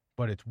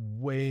 but it's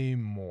way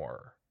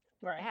more.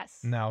 Right. Yes.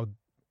 Now,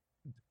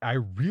 I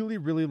really,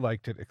 really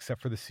liked it, except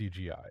for the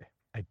CGI.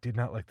 I did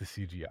not like the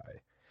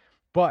CGI,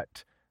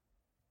 but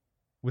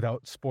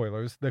without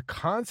spoilers, the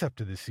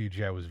concept of the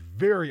CGI was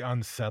very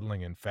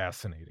unsettling and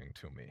fascinating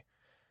to me,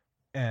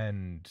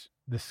 and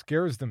the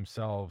scares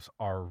themselves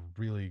are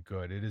really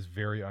good. It is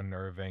very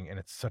unnerving, and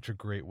it's such a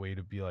great way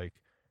to be like,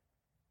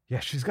 yeah,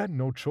 she's got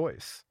no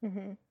choice.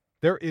 Mm-hmm.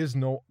 There is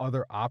no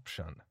other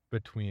option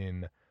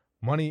between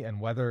money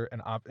and weather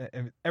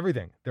and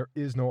everything. There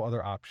is no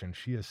other option.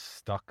 She is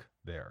stuck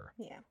there.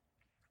 Yeah.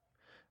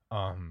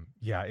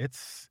 Yeah,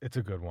 it's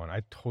a good one.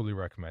 I totally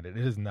recommend it.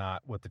 It is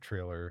not what the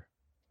trailer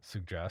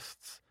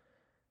suggests.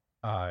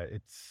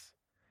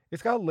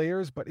 It's got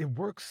layers, but it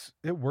works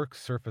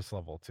surface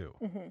level too.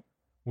 Mm-hmm.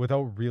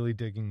 Without really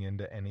digging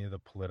into any of the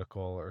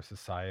political or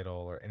societal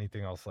or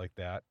anything else like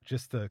that.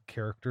 Just the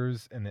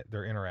characters and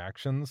their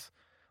interactions,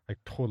 like,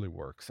 totally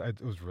works.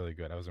 It was really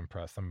good. I was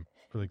impressed. I'm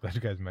really glad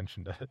you guys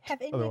mentioned it.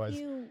 Have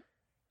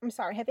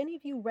any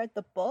of you read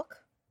the book?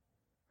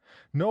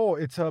 No,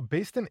 it's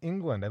based in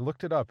England. I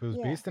looked it up. It was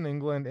based in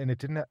England, and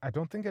I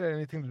don't think it had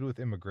anything to do with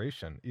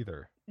immigration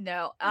either.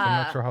 No. So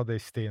I'm not sure how they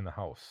stay in the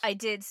house. I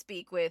did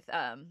speak with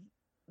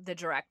the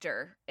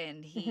director,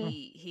 and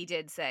he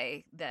did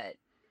say that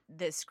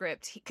the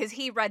script, because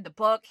he read the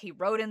book, he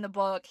wrote in the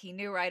book, he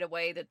knew right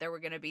away that there were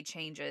going to be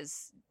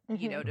changes,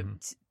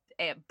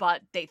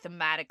 but they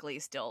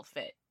thematically still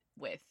fit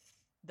with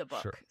the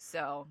book. Sure.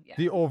 So yeah,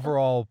 the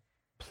overall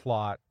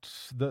plot,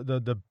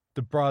 the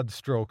broad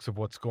strokes of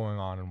what's going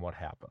on and what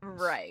happens,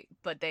 right?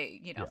 But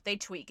they, they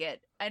tweak it,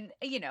 and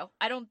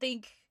I don't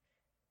think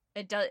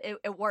it does.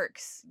 It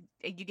works.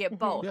 You get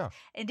both. Yeah.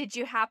 And did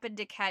you happen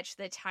to catch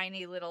the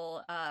tiny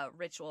little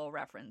ritual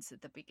reference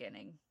at the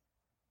beginning?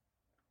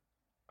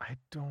 I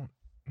don't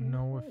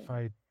know if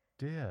I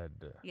did.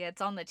 Yeah,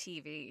 it's on the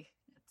TV.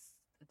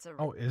 It's a.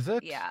 Oh, is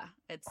it? Yeah,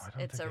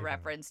 it's a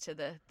reference to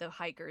the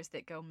hikers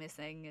that go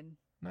missing and.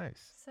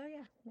 Nice. So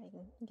yeah,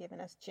 giving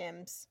us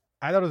gems.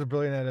 I thought it was a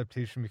brilliant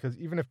adaptation because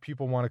even if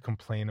people want to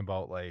complain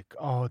about like,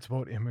 oh, it's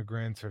about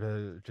immigrants or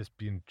to just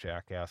being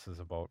jackasses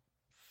about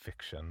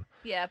fiction.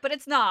 Yeah, but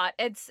it's not.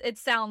 It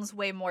sounds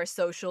way more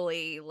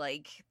socially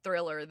like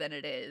thriller than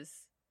it is.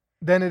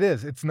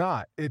 It's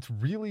not. It's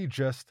really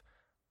just,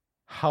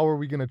 how are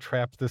we going to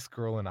trap this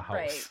girl in a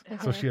house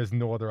so she has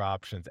no other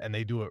options? And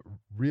they do it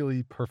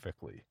really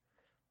perfectly,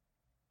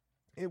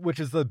 which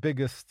is the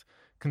biggest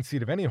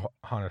conceit of any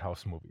haunted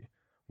house movie.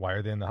 Why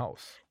are they in the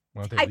house?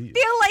 Why don't they leave? I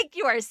feel like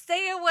you are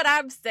saying what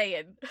I'm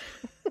saying.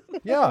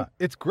 Yeah,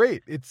 it's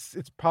great. It's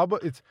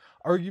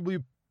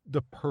arguably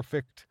the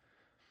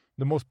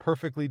most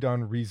perfectly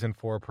done reason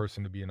for a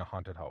person to be in a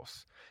haunted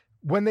house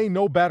when they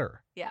know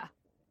better. Yeah.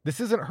 This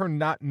isn't her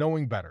not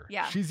knowing better.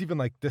 Yeah. She's even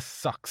like, this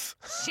sucks.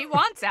 She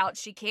wants out.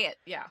 She can't.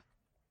 Yeah.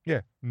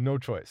 Yeah, no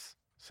choice.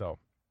 So,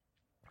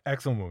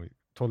 excellent movie.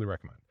 Totally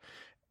recommend.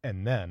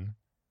 And then,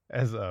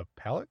 as a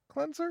palate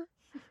cleanser,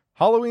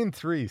 Halloween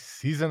 3,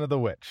 Season of the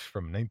Witch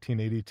from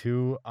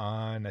 1982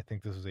 on, I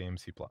think this was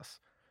AMC+.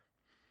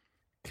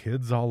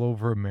 Kids all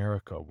over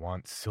America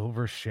want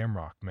silver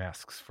shamrock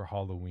masks for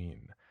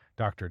Halloween.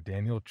 Dr.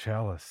 Daniel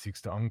Chalice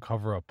seeks to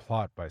uncover a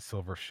plot by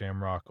Silver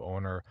Shamrock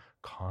owner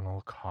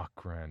Connell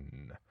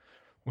Cochran,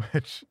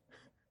 which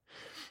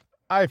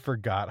I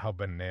forgot how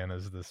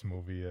bananas this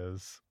movie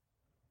is.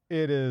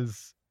 It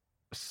is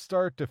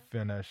start to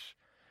finish.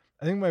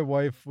 I think my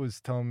wife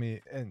was telling me,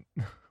 and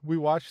we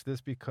watched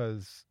this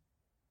because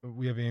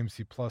we have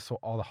AMC Plus, so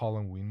all the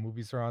Halloween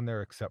movies are on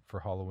there except for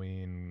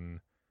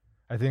Halloween,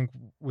 I think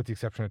with the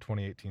exception of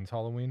 2018's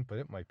Halloween, but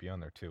it might be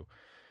on there too.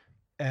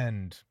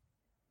 And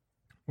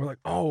we're like,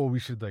 oh, we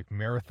should like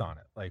marathon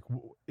it. Like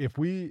if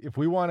we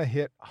want to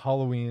hit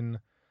Halloween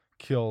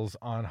kills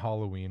on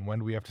Halloween, when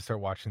do we have to start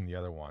watching the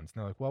other ones?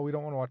 And they're like, well, we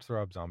don't want to watch the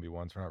Rob Zombie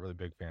ones. We're not really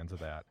big fans of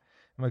that.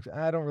 I'm like,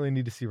 I don't really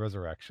need to see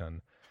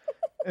Resurrection.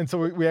 And so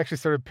we actually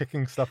started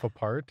picking stuff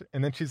apart.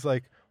 And then she's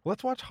like, well,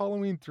 let's watch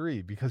Halloween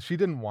 3, because she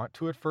didn't want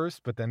to at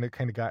first, but then it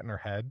kind of got in her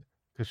head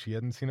because she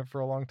hadn't seen it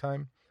for a long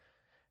time.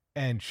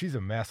 And she's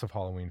a massive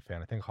Halloween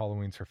fan. I think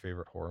Halloween's her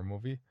favorite horror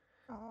movie.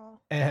 Oh.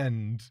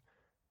 And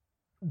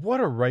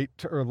what a right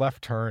or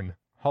left turn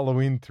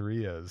Halloween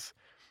 3 is.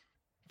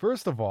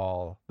 First of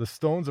all, the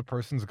stones a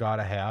person's got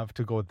to have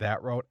to go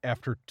that route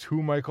after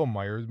 2 Michael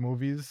Myers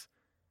movies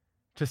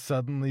to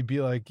suddenly be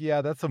like,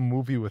 yeah, that's a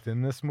movie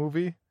within this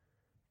movie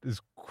is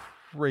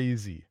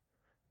crazy.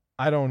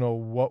 I don't know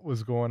what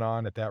was going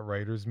on at that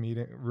writers'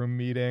 room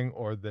meeting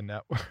or the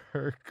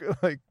network,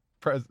 like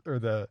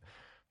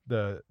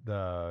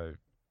the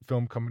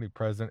film company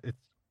president.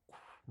 It's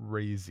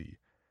crazy.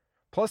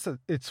 Plus,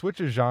 it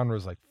switches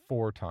genres like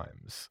 4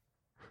 times.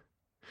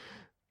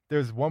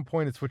 There's one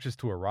point it switches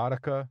to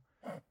erotica,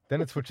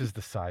 then it switches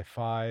to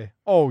sci-fi.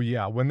 Oh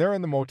yeah, when they're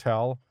in the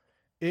motel,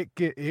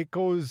 it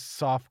goes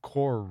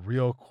softcore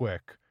real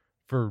quick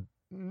for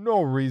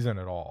no reason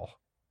at all.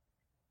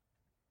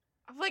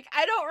 I'm like,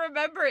 I don't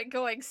remember it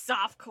going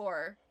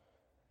softcore.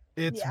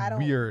 It's I don't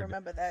weird.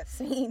 remember that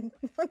scene.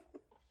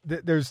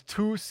 There's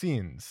 2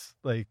 scenes.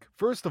 Like,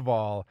 first of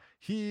all,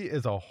 he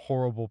is a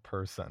horrible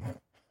person.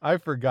 I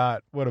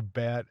forgot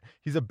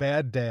he's a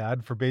bad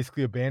dad for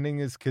basically abandoning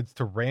his kids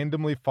to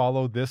randomly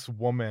follow this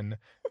woman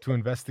to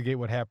investigate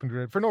what happened to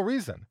her for no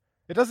reason.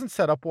 It doesn't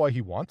set up why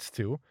he wants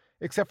to,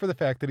 except for the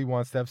fact that he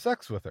wants to have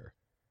sex with her.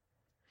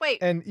 Wait.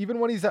 And even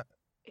when he's a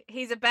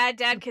bad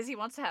dad because he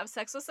wants to have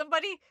sex with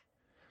somebody?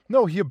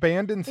 No, he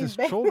abandons his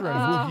children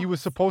who he was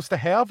supposed to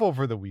have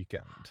over the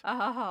weekend.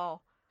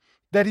 Oh.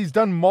 That he's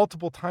done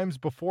multiple times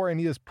before, and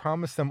he has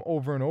promised them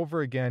over and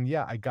over again,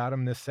 yeah, I got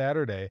him this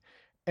Saturday.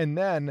 And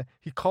then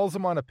he calls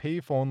him on a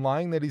payphone,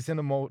 lying that he's in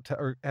a motel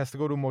or has to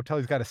go to a motel.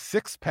 He's got a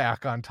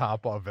 6-pack on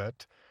top of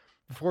it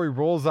before he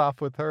rolls off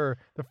with her.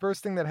 The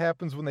first thing that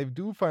happens when they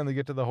do finally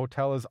get to the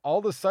hotel is all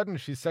of a sudden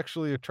she's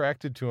sexually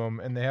attracted to him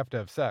and they have to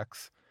have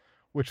sex,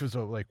 which was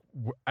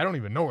I don't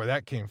even know where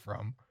that came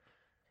from.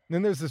 And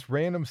then there's this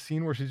random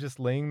scene where she's just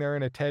laying there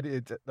in a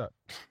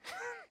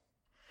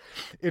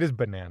it is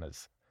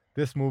bananas.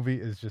 This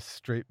movie is just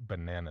straight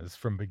bananas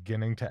from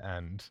beginning to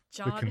end.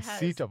 Jon the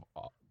conceit has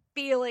of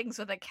feelings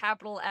with a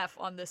capital F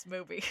on this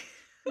movie.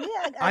 Yeah,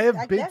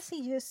 I guess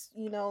he just,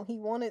 he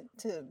wanted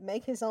to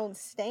make his own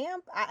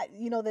stamp.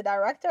 The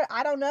director,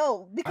 I don't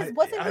know, because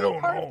wasn't he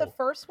part of the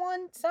first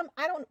one?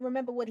 I don't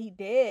remember what he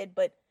did,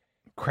 but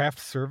craft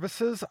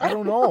services. I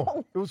don't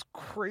know. It was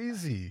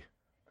crazy.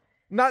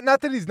 Not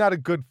that he's not a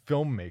good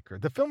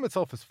filmmaker. The film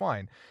itself is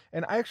fine,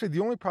 and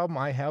the only problem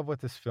I have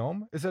with this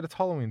film is that it's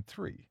Halloween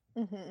 3.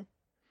 Mm-hmm.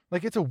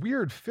 Like, it's a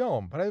weird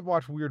film, but I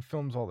watch weird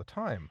films all the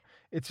time.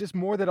 It's just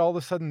more that all of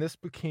a sudden this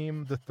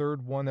became the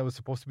 3rd one that was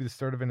supposed to be the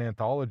start of an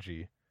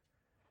anthology.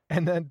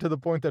 And then to the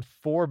point that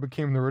 4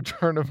 became the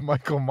return of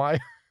Michael Myers.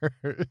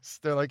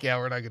 They're like, yeah,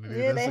 we're not going to do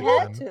this they again.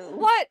 Had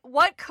to.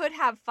 What could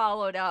have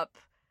followed up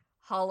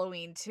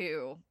Halloween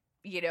 2?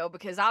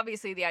 Because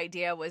obviously the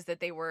idea was that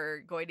they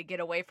were going to get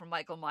away from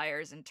Michael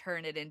Myers and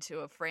turn it into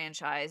a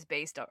franchise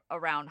based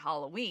around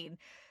Halloween.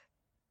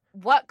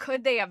 What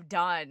could they have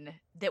done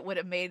that would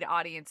have made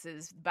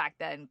audiences back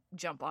then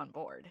jump on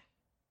board?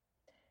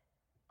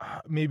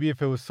 Maybe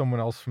if it was someone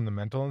else from the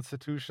mental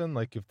institution,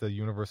 like if the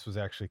universe was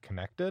actually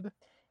connected.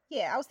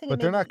 Yeah, I was thinking.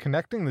 But they're not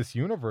connecting this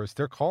universe.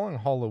 They're calling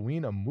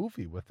Halloween a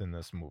movie within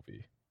this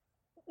movie.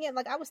 Yeah,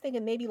 like I was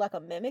thinking maybe like a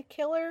mimic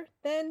killer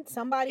then.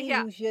 Somebody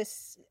who's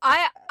just...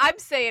 I'm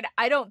saying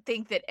I don't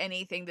think that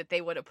anything that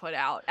they would have put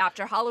out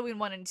after Halloween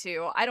 1 and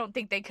 2, I don't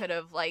think they could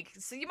have,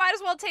 so you might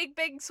as well take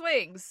big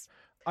swings.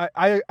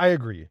 I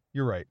agree.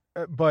 You're right.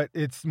 But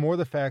it's more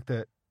the fact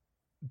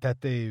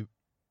that they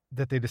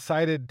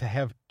decided to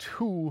have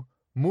 2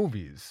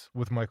 movies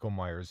with Michael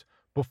Myers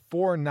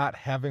before not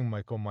having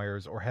Michael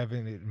Myers or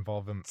having it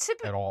involve him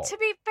at all. To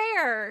be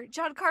fair,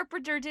 John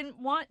Carpenter didn't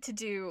want to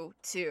do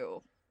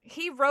 2.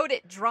 He wrote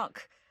it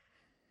drunk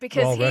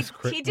because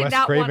he did Wes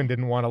not Craven want...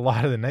 didn't want a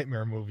lot of the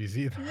Nightmare movies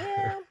either.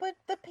 Yeah, but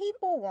the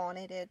people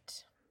wanted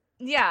it.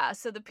 Yeah,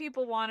 so the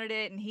people wanted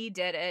it and he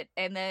did it,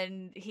 and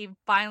then he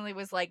finally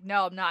was like,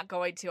 no, I'm not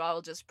going to, I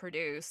will just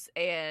produce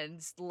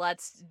and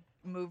let's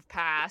move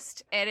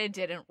past, and it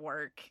didn't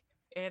work.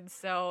 And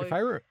so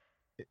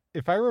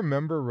if I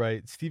remember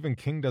right, Stephen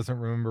King doesn't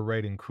remember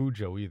writing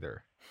Cujo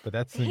either.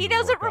 But he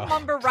doesn't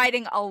remember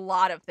writing a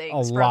lot of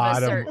things from a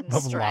certain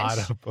stretch. A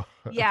lot of books.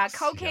 Yeah,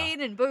 cocaine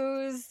and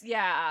booze.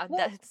 Yeah,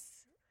 well,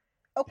 that's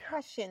a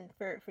question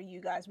for you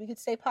guys. We could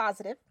stay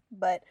positive,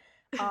 but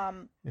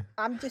I'm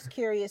just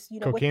curious.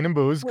 Cocaine and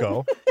booze,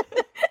 go.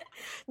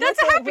 That's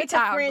a happy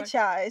time. The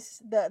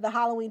franchise, the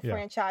Halloween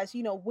franchise.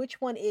 Which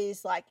one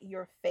is like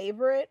your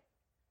favorite,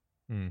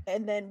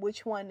 and then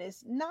which one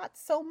is not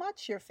so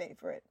much your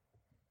favorite?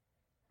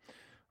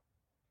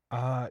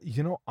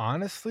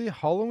 Honestly,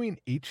 Halloween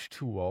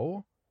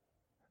H2O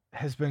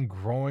has been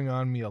growing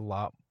on me a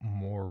lot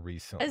more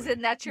recently. As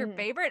in that's your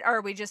favorite, or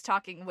are we just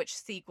talking which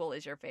sequel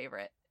is your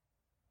favorite?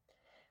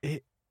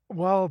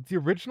 Well, the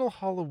original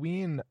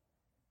Halloween,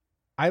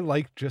 I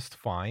like just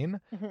fine.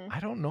 I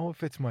don't know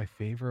if it's my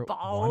favorite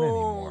one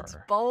anymore.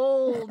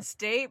 Bold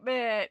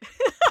statement.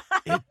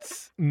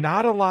 It's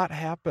not a lot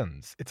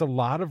happens. It's a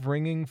lot of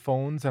ringing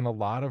phones and a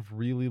lot of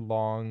really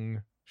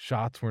long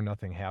shots where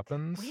nothing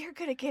happens. We are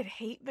gonna get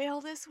hate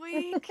mail this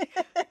week.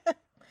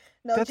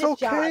 No, that's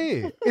just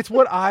okay. John. It's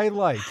what I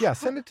like. Yeah,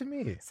 send it to me.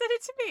 Send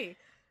it to me.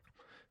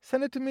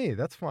 Send it to me.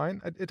 That's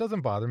fine. It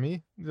doesn't bother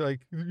me.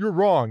 Like, you're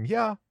wrong.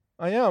 Yeah,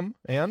 I am,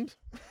 and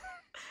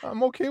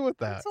I'm okay with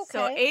that.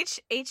 Okay.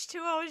 So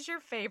H2O is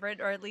your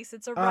favorite, or at least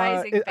it's a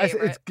rising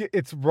favorite.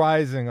 It's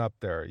rising up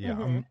there.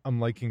 Yeah,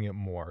 I'm liking it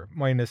more.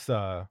 Minus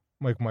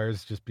Mike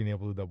Myers just being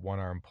able to do the one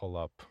arm pull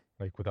up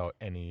without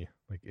any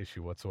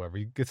issue whatsoever.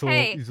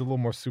 He's a little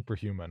more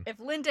superhuman. If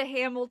Linda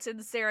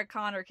Hamilton, Sarah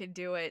Connor can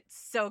do it,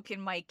 so can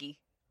Mikey.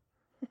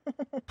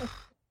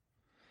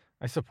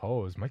 I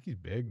suppose Mikey's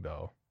big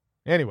though.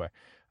 Anyway,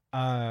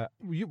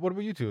 what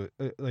about you two?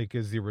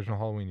 Is the original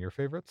Halloween your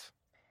favorites?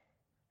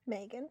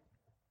 Megan.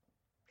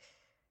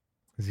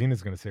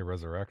 Zena's gonna say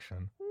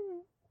Resurrection. We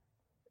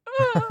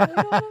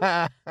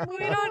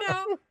don't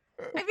know.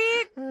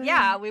 I mean,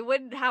 yeah, we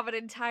wouldn't have an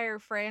entire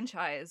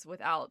franchise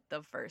without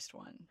the first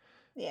one.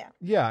 Yeah.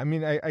 Yeah, I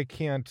mean, I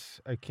can't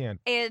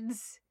and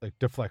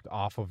deflect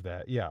off of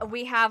that. Yeah.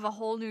 We have a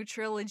whole new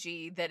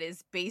trilogy that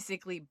is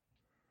basically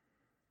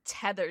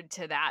tethered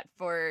to that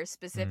for a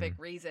specific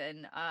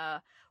reason,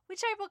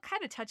 which I will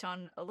kind of touch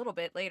on a little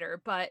bit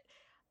later, but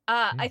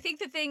I think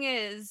the thing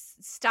is,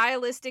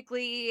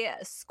 stylistically,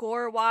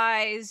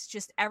 score-wise,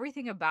 just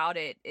everything about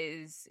it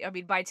is, I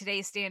mean, by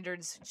today's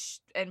standards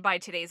and by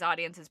today's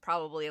audience, is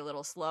probably a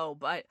little slow,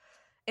 but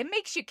it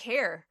makes you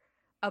care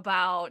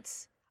about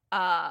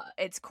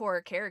its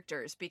core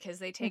characters because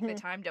they take the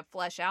time to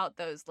flesh out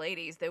those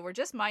ladies. They were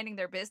just minding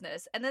their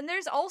business. And then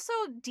there's also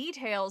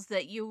details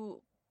that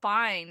you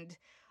find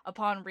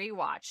upon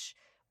rewatch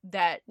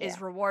that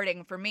is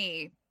rewarding for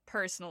me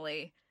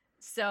personally.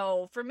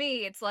 So for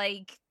me, it's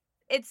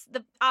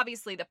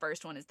obviously the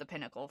first one is the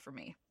pinnacle for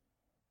me.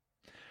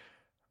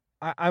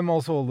 I'm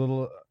also a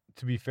little,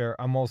 to be fair,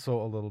 I'm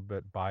also a little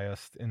bit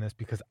biased in this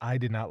because I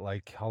did not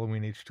like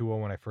Halloween H2O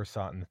when I first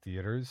saw it in the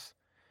theaters.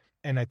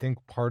 And I think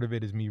part of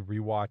it is me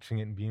rewatching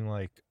it and being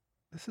like,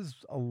 this is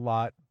a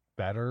lot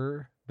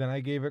better than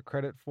I gave it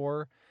credit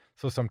for.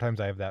 So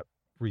sometimes I have that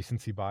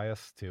recency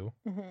bias too,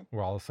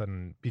 where all of a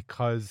sudden,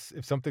 because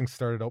if something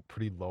started out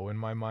pretty low in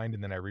my mind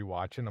and then I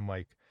rewatch it and I'm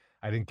like,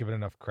 I didn't give it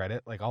enough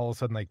credit, all of a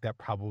sudden, that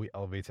probably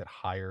elevates it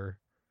higher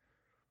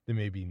than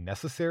maybe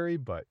necessary,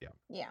 but yeah.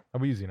 Yeah. How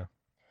about you, Zena?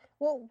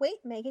 Well,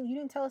 wait, Megan, you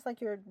didn't tell us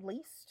your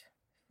least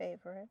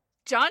favorite.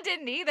 John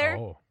didn't either.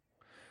 Oh.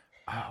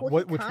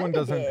 Well, which one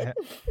doesn't?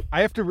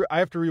 I have to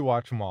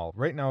rewatch them all.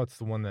 Right now, it's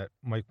the one that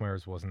Mike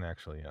Myers wasn't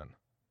actually in.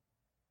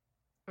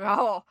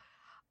 Oh.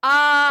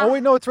 Oh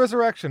wait, no, it's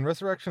Resurrection.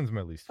 Resurrection's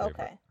my least favorite.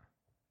 Okay.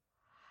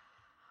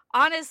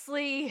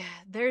 Honestly,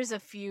 there's a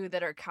few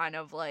that are kind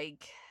of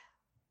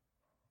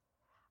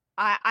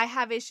I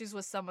have issues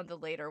with some of the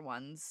later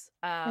ones.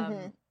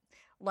 I'm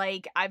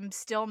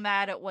still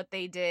mad at what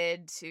they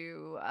did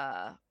to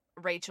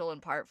Rachel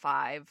in part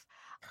 5.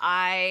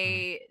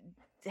 I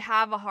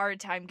have a hard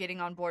time getting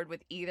on board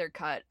with either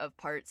cut of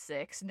part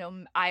 6.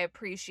 No, I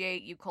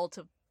appreciate you Cult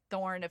of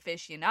Thorn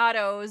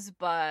aficionados,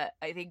 but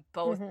I think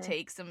both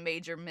take some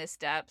major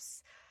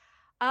missteps.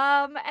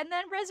 And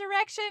then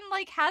Resurrection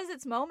like has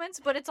its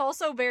moments, but it's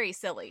also very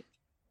silly.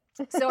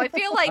 So I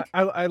feel like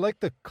I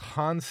like the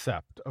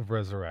concept of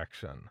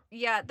Resurrection.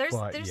 Yeah, there's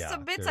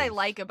some bits I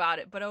like about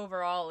it, but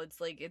overall it's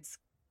like it's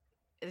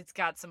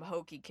got some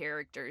hokey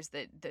characters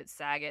that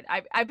sag it.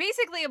 I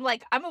basically am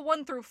like I'm a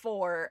 1 through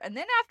 4, and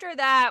then after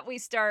that we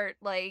start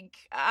like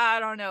I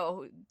don't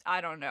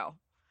know.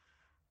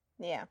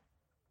 Yeah.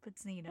 But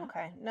Xena.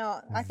 Okay.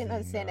 No, I can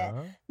understand that.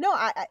 No,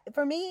 I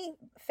for me,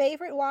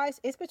 favorite wise,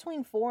 it's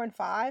between 4 and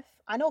 5.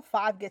 I know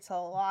 5 gets a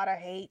lot of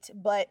hate,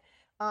 but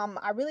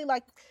I really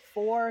like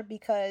 4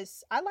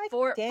 because I like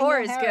 4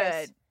 is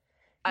Harris. good.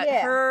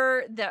 Yeah.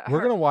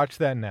 We're gonna watch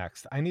that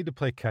next. I need to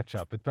play catch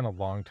up. It's been a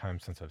long time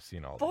since I've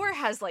seen all. 4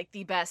 has like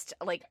the best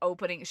like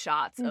opening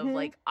shots of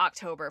like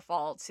October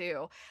fall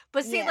too.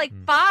 But see, like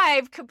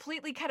 5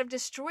 completely kind of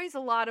destroys a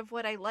lot of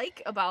what I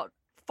like about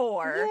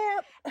 4.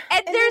 Yeah.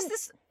 And there's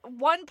this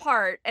one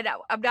part, and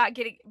I'm not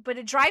getting, but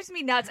it drives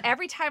me nuts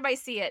every time I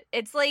see it.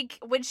 It's like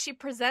when she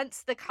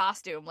presents the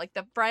costume, like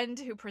the friend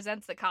who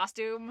presents the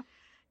costume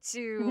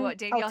to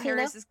Danielle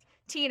Harris's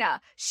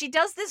Tina. She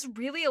does this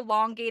really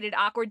elongated,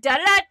 awkward da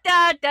da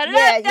da da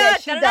da da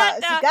da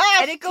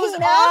da, and it goes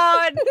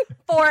on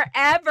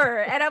forever.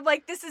 And I'm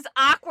like, this is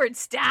awkward.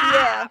 Stop.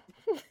 Yeah.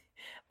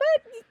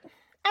 But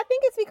I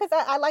think it's because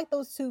I like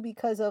those two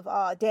because of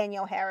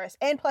Danielle Harris,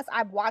 and plus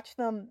I've watched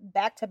them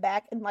back to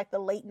back in like the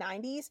late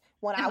 90s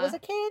when I was a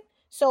kid.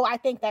 So I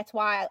think that's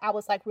why I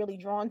was like really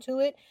drawn to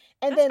it.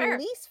 And that's then fair.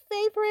 Least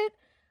favorite,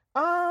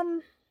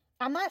 I'm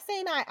not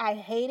saying I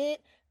hate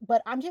it,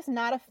 but I'm just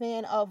not a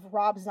fan of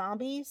Rob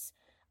Zombie's.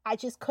 I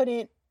just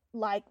couldn't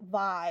like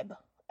vibe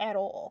at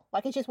all.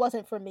 Like it just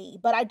wasn't for me.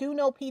 But I do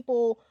know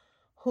people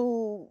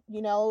who,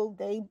 you know,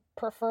 they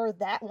prefer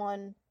that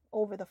one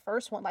over the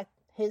first one, like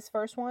his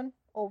first one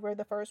over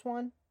the first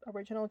one,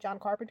 original John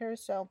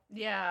Carpenter's. So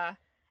yeah,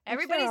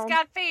 everybody's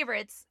got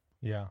favorites.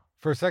 Yeah.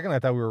 For a second, I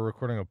thought we were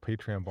recording a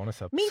Patreon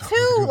bonus episode. Me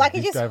too. Like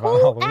it just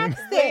who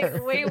asked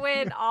this? We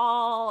went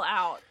all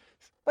out.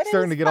 But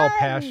starting to get fun. All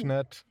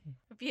passionate.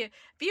 If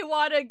you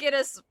want to get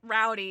us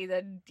rowdy,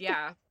 then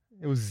yeah.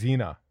 It was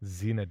Xena.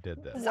 Xena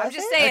did this. I'm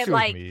just saying,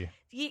 like,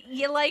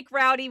 you like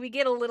rowdy. We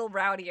get a little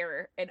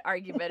rowdier and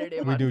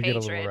argumentative. We on do Patreon. get a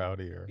little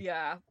rowdier.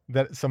 Yeah.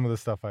 That some of the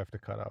stuff I have to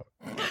cut out.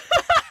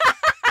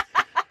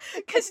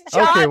 Because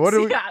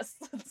John's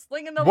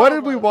slinging the. What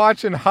did we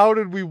watch and how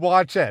did we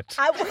watch it?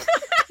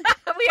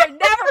 We are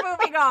never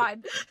moving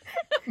on.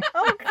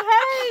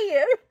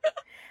 Okay.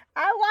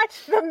 I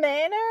watched The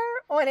Manor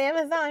on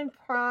Amazon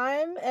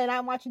Prime, and I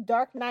watched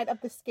Dark Knight of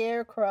the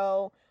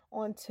Scarecrow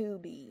on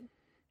Tubi.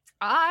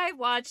 I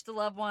watched The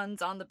Loved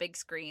Ones on the big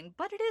screen,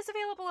 but it is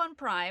available on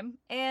Prime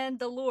and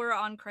The Lure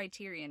on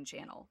Criterion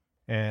Channel.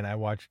 And I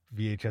watched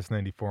VHS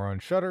 94 on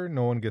Shudder,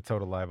 No One Gets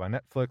Out Alive on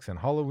Netflix, and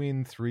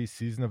Halloween 3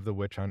 Season of the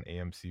Witch on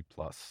AMC+.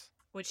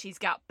 Which he's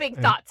got big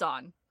thoughts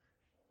on.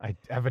 I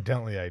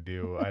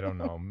do. I don't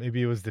know.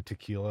 Maybe it was the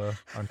tequila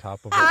on top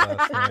of it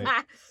last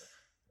night.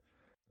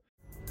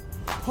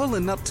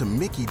 Pulling up to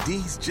Mickey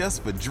D's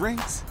just for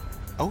drinks?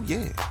 Oh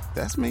yeah,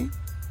 that's me.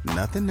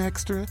 Nothing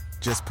extra,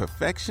 just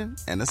perfection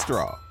and a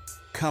straw.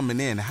 Coming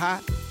in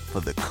hot for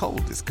the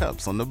coldest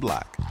cups on the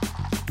block.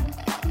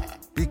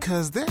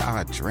 Because there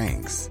are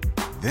drinks.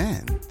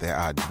 Then there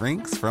are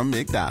drinks from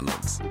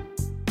McDonald's.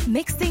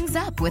 Mix things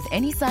up with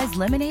any size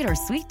lemonade or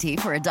sweet tea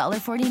for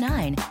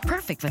 $1.49.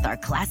 Perfect with our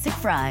classic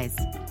fries.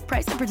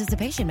 Price and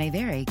participation may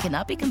vary.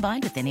 Cannot be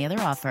combined with any other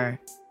offer.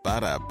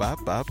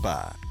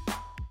 Ba-da-ba-ba-ba.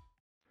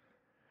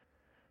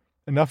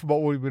 Enough about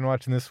what we've been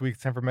watching this week.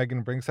 It's time for Megan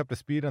to bring us up to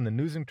speed on the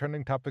news and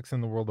trending topics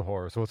in the world of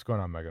horror. So what's going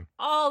on, Megan?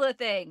 All the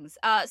things.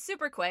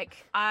 Super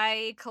quick.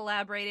 I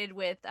collaborated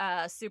with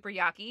Super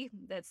Yaki,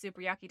 that's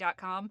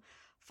superyaki.com,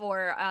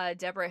 for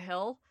Deborah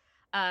Hill.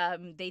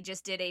 They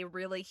just did a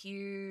really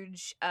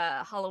huge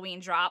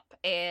Halloween drop,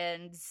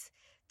 and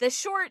the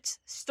short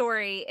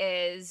story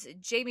is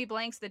Jamie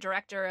Blanks, the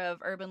director of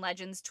Urban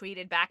Legends,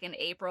 tweeted back in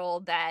April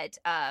that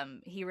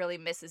he really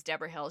misses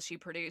Deborah Hill. She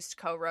produced,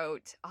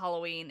 co-wrote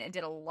Halloween, and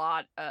did a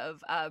lot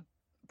of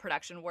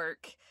production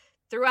work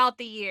throughout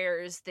the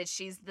years. That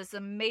she's this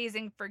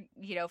amazing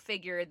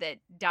figure that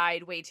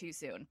died way too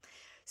soon.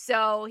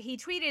 So he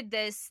tweeted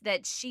this,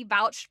 that she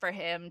vouched for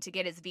him to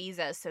get his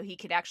visa so he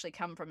could actually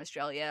come from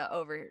Australia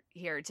over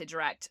here to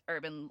direct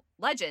Urban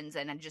Legends,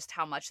 and just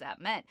how much that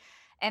meant.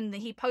 And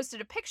he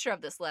posted a picture of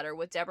this letter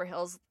with Deborah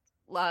Hill's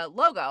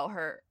logo.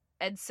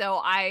 And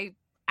so I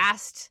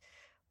asked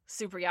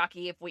Super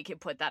Yaki if we could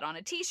put that on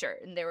a t-shirt.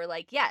 And they were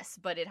like, yes,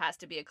 but it has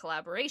to be a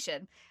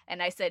collaboration.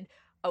 And I said,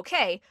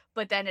 okay,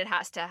 but then it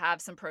has to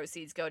have some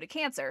proceeds go to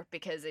cancer,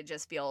 because it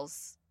just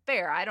feels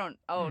fair. I don't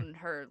own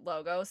her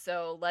logo,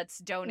 so let's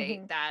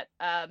donate that.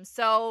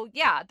 So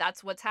yeah,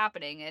 that's what's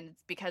happening. And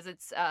it's because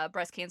it's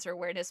Breast Cancer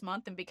Awareness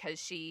Month, and because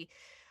she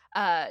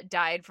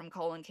died from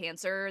colon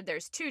cancer,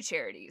 there's 2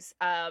 charities.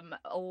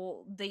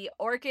 The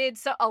orchid,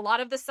 so a lot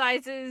of the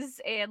sizes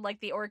and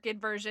like the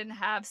orchid version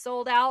have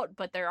sold out,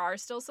 but there are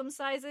still some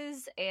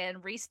sizes,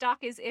 and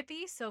restock is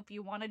iffy. So if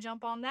you want to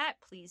jump on that,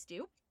 please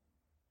do.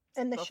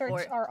 And the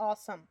shirts are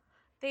awesome.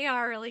 They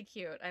are really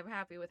cute. I'm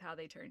happy with how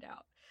they turned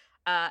out.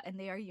 And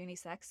they are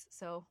unisex,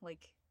 so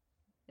like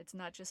it's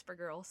not just for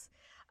girls.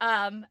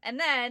 And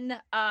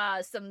then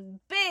some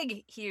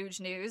big, huge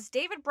news.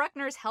 David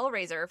Bruckner's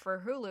Hellraiser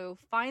for Hulu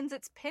finds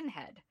its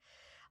pinhead.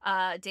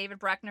 David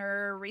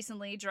Bruckner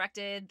recently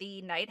directed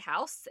The Night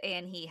House,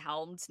 and he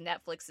helmed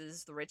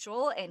Netflix's The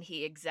Ritual, and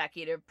he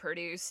executive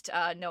produced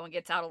No One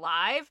Gets Out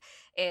Alive,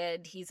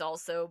 and he's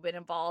also been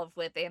involved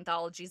with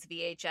anthologies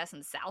VHS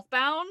and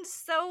Southbound.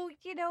 So,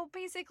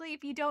 basically,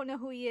 if you don't know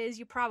who he is,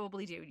 you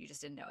probably do, you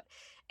just didn't know it.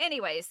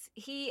 Anyways,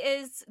 he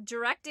is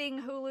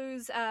directing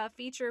Hulu's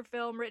feature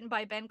film written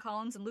by Ben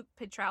Collins and Luke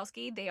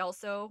Piotrowski. They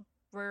also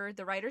were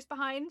the writers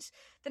behind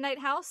The Night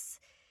House.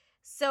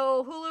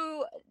 So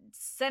Hulu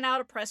sent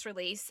out a press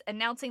release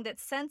announcing that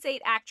Sense8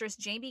 actress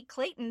Jamie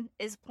Clayton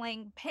is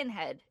playing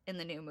Pinhead in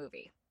the new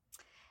movie.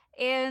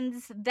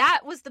 And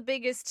that was the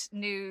biggest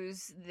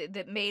news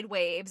that made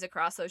waves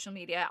across social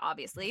media,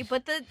 obviously.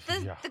 But the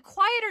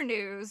quieter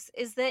news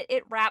is that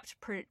it wrapped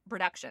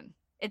production.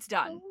 It's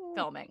done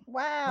filming.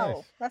 Wow,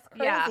 nice. That's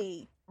crazy.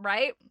 Yeah,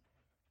 right?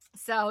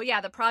 So,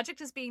 yeah, the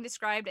project is being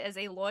described as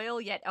a loyal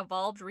yet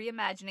evolved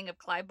reimagining of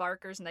Clive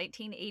Barker's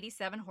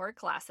 1987 horror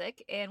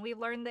classic, and we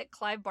learned that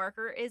Clive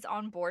Barker is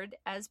on board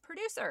as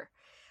producer.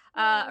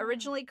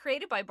 Originally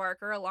created by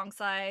Barker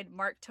alongside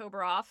Mark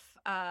Toberoff,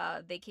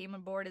 they came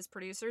on board as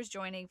producers,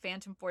 joining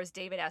Phantom Force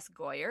David S.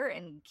 Goyer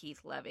and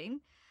Keith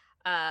Leving.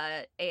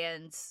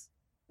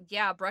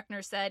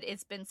 Bruckner said,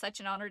 "It's been such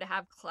an honor to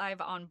have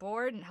Clive on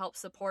board and help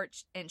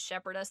support and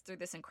shepherd us through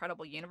this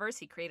incredible universe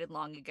he created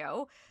long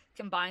ago.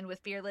 Combined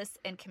with fearless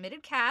and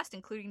committed cast,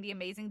 including the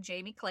amazing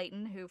Jamie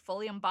Clayton, who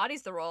fully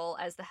embodies the role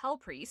as the Hell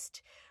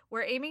Priest,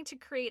 we're aiming to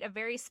create a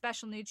very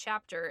special new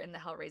chapter in the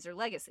Hellraiser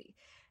legacy."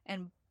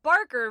 And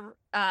Barker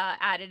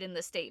added in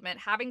the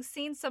statement, having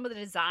seen some of the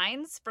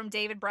designs from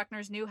David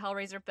Bruckner's new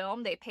Hellraiser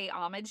film, they pay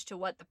homage to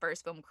what the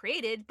first film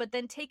created, but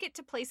then take it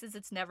to places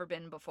it's never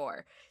been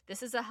before.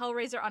 This is a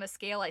Hellraiser on a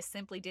scale I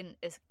simply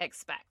didn't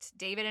expect.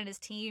 David and his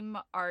team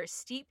are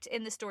steeped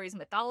in the story's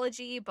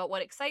mythology, but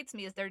what excites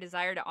me is their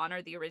desire to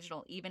honor the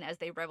original even as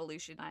they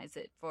revolutionize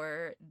it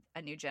for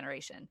a new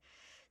generation.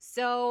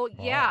 So,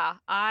 yeah,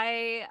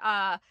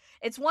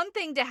 it's one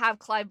thing to have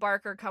Clive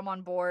Barker come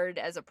on board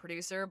as a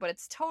producer, but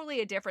it's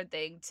totally a different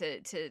thing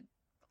to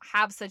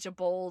have such a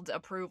bold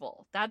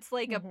approval. That's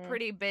like a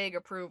pretty big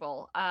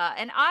approval.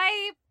 And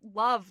I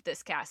love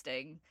this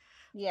casting.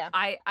 Yeah.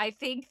 I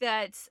think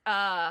that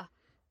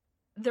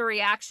the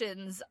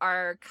reactions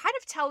are kind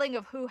of telling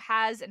of who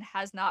has and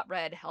has not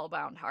read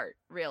Hellbound Heart,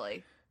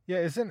 really. Yeah,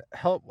 isn't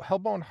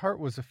Hellbound Heart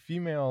was a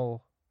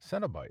female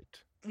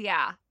Cenobite?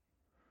 Yeah.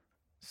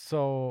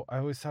 So I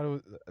always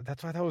thought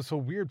that's why I thought it was so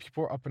weird.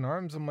 People were up in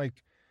arms. I'm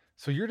like,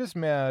 so you're just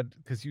mad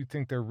because you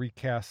think they're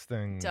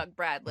recasting Doug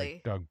Bradley.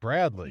 Like Doug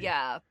Bradley.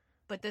 Yeah,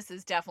 but this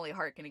is definitely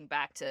harkening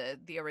back to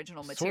the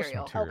original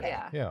material. Source material.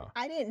 Okay. Yeah.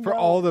 I didn't for know.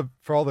 all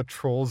the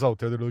trolls out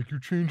there, they're like, you're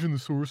changing the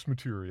source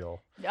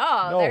material.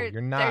 No,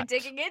 you're not. They're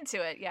digging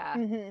into it. Yeah.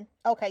 Mm-hmm.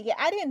 Okay. Yeah,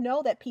 I didn't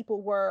know that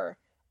people were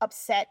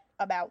upset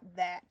about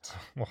that.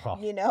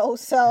 Wow.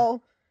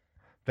 So.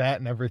 That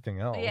and everything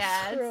else.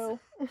 Yeah, True.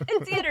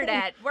 It's the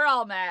internet. We're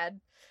all mad.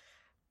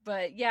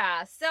 But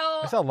yeah,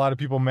 so I saw a lot of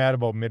people mad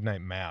about Midnight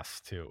Mass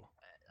too.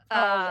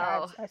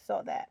 I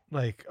saw that.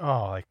 Like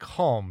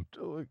calm.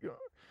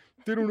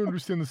 They don't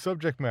understand the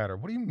subject matter.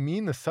 What do you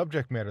mean the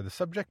subject matter? The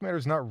subject matter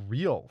is not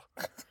real.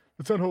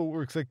 That's not how it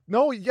works. Like,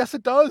 no, yes,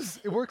 it does.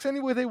 It works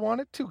any way they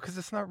want it to because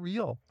it's not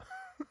real.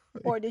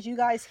 Or did you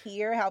guys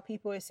hear how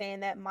people are saying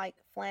that Mike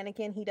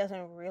Flanagan, he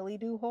doesn't really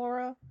do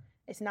horror?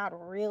 It's not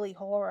really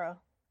horror.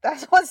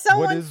 That's what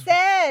someone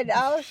said.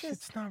 I was just.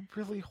 It's not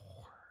really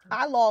horror.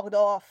 I logged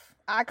off.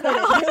 I couldn't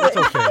do it. It's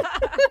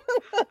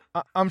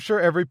okay. I'm sure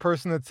every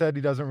person that said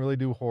he doesn't really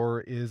do horror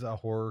is a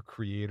horror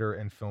creator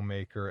and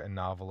filmmaker and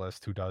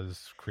novelist who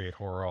does create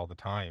horror all the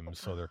time.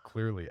 So they're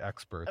clearly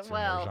experts in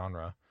their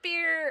genre.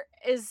 Fear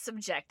is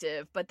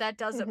subjective, but that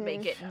doesn't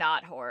make it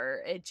not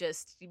horror. It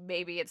just,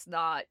 maybe it's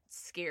not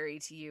scary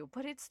to you,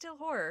 but it's still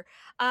horror.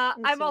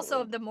 I'm also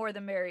of the more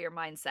the merrier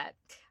mindset.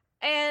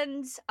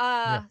 And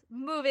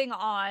moving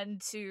on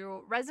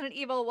to Resident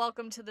Evil,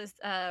 welcome to this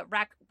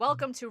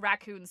welcome to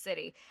Raccoon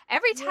City.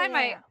 Every time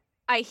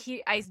I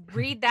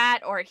read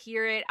that or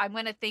hear it, I'm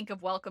going to think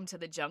of Welcome to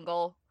the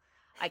Jungle.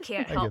 I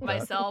can't help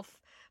myself.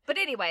 But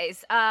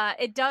anyways,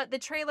 the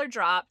trailer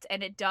dropped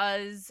and it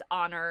does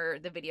honor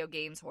the video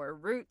game's horror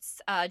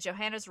roots.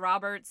 Johannes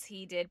Roberts,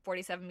 he did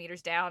 47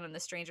 Meters Down and The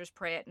Strangers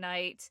Prey at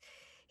Night.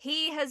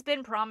 He has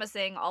been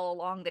promising all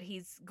along that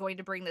he's going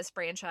to bring this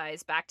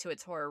franchise back to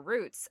its horror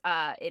roots.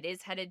 It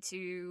is headed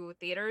to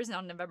theaters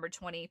on November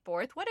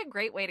 24th. What a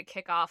great way to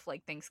kick off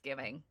like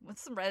Thanksgiving with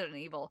some Resident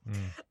Evil.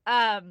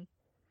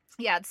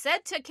 It's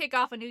said to kick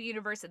off a new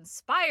universe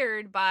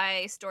inspired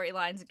by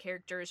storylines and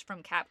characters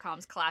from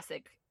Capcom's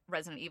classic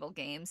Resident Evil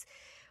games.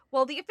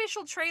 Well, the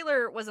official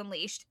trailer was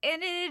unleashed,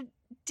 and it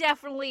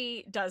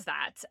definitely does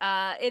that.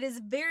 It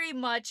is very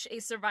much a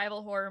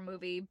survival horror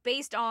movie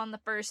based on the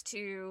first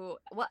two,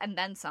 well, and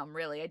then some,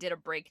 really. I did a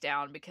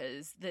breakdown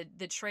because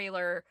the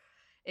trailer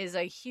is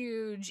a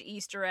huge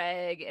Easter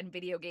egg and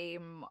video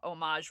game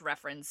homage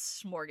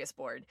reference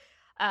smorgasbord.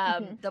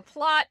 The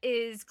plot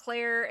is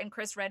Claire and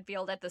Chris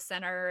Redfield at the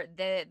center.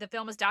 The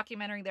film is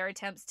documenting their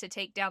attempts to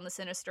take down the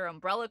sinister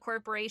Umbrella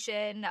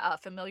Corporation.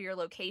 Familiar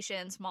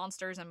locations,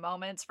 monsters, and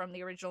moments from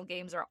the original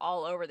games are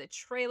all over the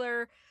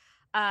trailer,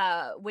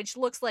 which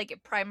looks like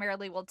it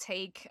primarily will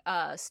take,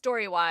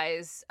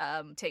 story-wise,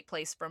 take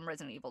place from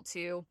Resident Evil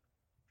 2,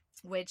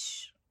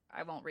 which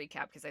I won't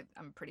recap because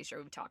I'm pretty sure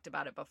we've talked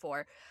about it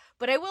before.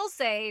 But I will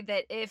say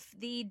that if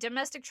the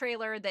domestic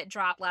trailer that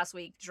dropped last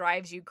week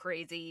drives you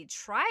crazy,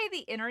 try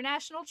the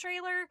international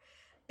trailer,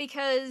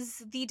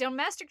 because the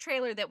domestic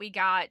trailer that we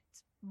got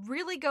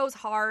really goes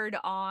hard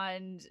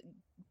on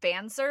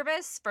fan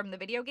service from the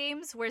video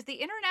games, whereas the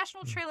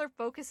international trailer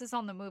focuses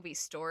on the movie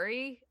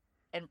story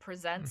and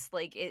presents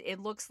like it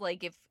looks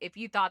like if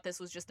you thought this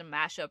was just a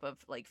mashup of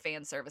like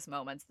fan service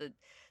moments,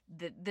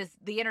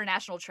 the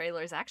international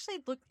trailers actually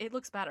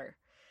looks better.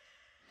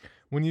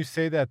 When you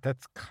say that,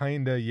 that's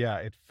kind of,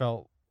 it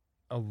felt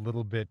a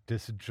little bit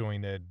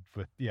disjointed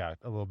with, a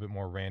little bit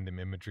more random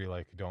imagery.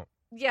 Like,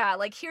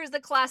 like here's the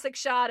classic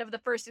shot of the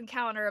first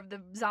encounter of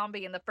the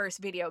zombie in the first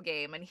video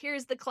game, and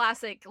here's the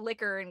classic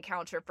liquor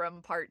encounter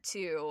from part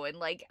 2. And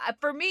like,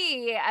 for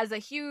me, as a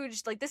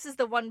huge, like, this is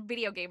the one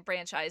video game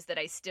franchise that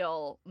I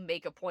still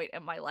make a point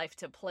in my life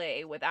to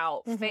play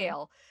without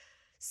fail.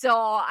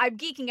 So I'm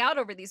geeking out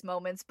over these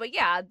moments, but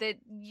that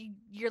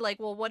you're like,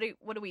 well, what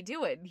are we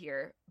doing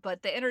here?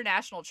 But the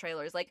international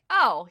trailer is like,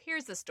 oh,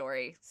 here's the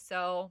story.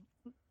 So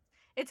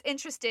it's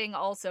interesting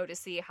also to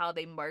see how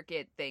they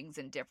market things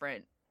in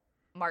different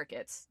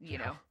markets, you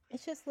know.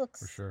 It just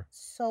looks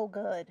so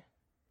good.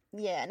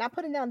 Yeah, not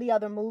putting down the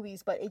other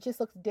movies, but it just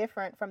looks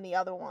different from the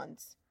other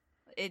ones.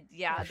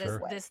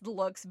 This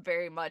looks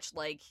very much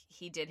like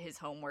he did his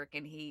homework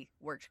and he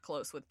worked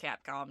close with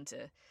Capcom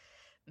to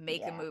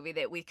make a movie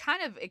that we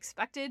kind of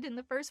expected in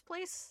the first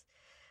place,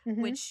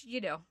 which,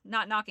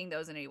 not knocking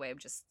those in any way,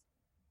 just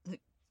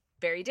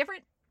very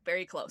different,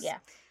 very close.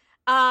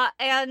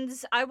 And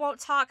I won't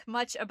talk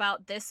much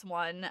about this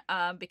one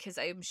because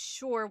I'm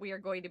sure we are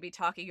going to be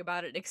talking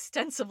about it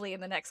extensively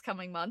in the next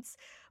coming months.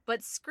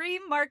 But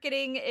Scream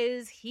marketing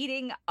is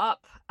heating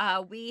up.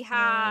 We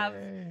have,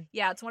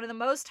 it's one of the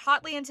most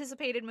hotly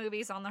anticipated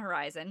movies on the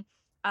horizon.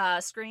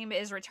 Scream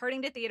is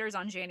returning to theaters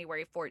on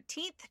January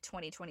 14th,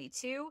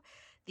 2022.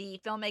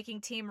 The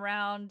filmmaking team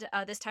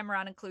this time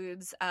around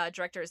includes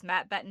directors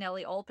Matt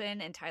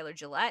Bettinelli-Olpin and Tyler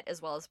Gillette, as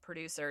well as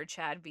producer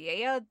Chad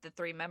Vieira, the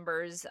 3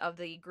 members of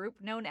the group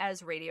known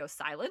as Radio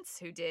Silence,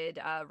 who did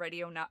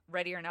Ready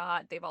or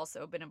Not. They've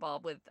also been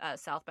involved with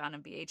Southbound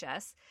and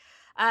VHS.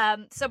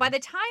 So by the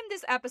time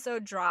this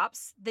episode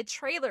drops, the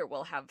trailer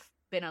will have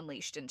been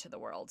unleashed into the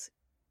world.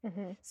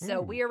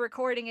 So we are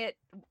recording it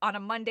on a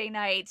Monday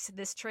night.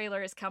 This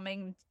trailer is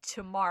coming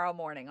tomorrow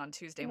morning on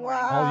Tuesday morning.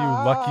 Wow. All you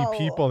lucky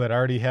people that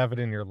already have it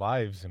in your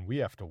lives, and we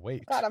have to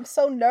wait. God, I'm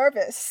so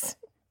nervous.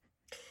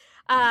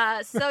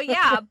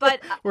 But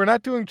we're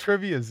not doing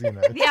trivia,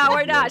 Xena.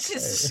 We're not. Okay.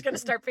 She's gonna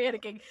start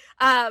panicking.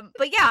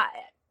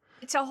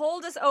 To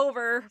hold us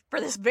over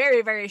for this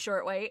very, very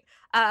short wait,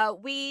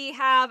 we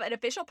have an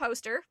official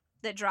poster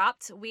that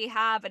dropped. We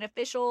have an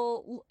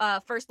official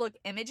first look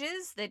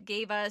images that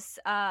gave us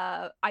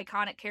a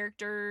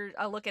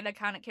look at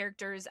iconic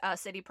characters,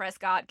 Sidney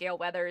Prescott, Gail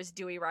Weathers,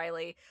 Dewey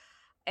Riley,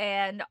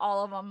 and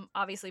all of them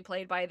obviously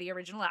played by the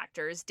original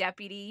actors.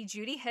 Deputy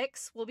Judy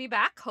Hicks will be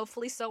back.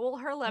 Hopefully so will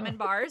her lemon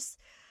bars.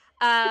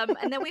 And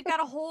then we've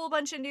got a whole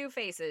bunch of new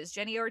faces.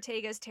 Jenny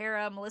Ortega's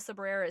Tara, Melissa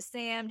Barrera's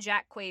Sam,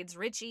 Jack Quaid's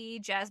Richie,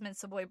 Jasmine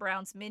Savoy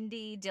Brown's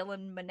Mindy,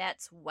 Dylan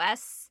Minette's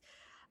Wes.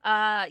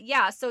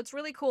 So it's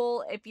really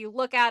cool. If you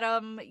look at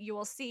them, you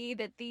will see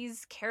that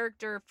these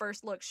character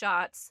first look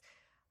shots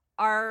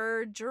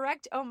are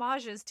direct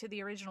homages to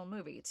the original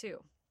movie too.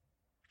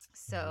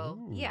 So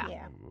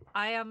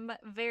I am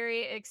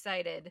very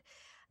excited.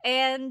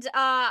 And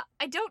I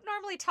don't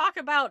normally talk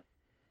about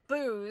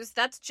booze.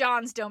 That's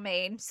John's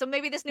domain. So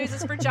maybe this news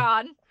is for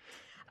John.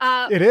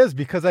 It is,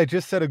 because I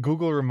just set a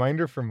Google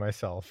reminder for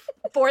myself.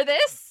 For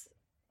this?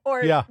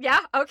 Or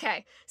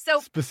okay. So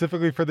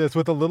specifically for this,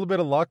 with a little bit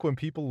of luck, when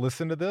people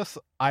listen to this,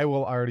 I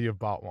will already have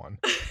bought one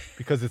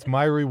because it's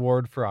my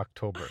reward for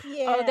October.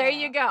 Oh, there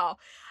you go.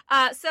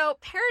 So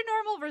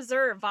Paranormal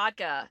Reserve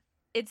vodka,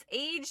 it's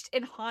aged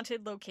in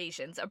haunted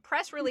locations. A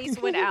press release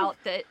went out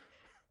that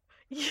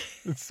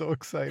it's so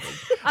exciting.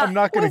 I'm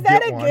not going to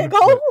get one. Was that a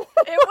giggle?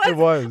 It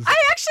was. I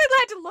actually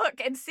had to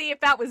look and see if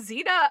that was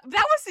Xena. That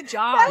was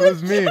John. It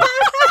was me.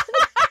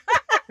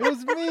 It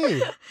was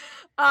me.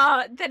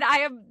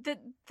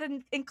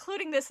 Then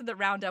including this in the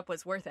roundup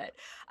was worth it.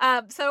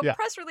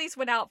 Press release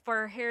went out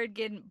for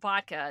Harrigan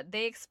Vodka.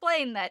 They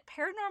explained that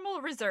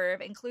Paranormal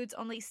Reserve includes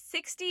only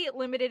 60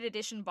 limited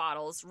edition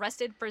bottles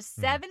rested for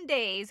 7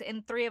 days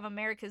in 3 of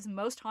America's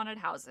most haunted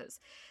houses: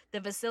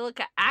 the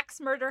Basilica Axe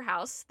Murder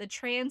House, the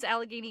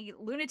Trans-Allegheny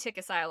Lunatic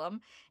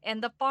Asylum,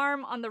 and the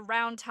farm on the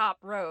Round Top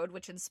Road,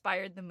 which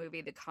inspired the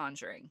movie The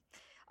Conjuring.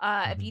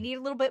 If you need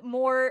a little bit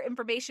more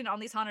information on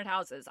these haunted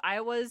houses,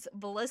 Iowa's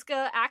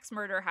Villisca Axe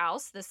Murder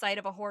House, the site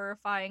of a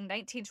horrifying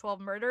 1912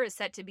 murder, is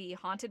said to be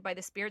haunted by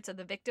the spirits of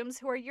the victims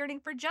who are yearning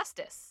for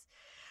justice.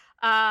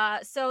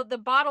 So the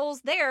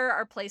bottles there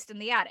are placed in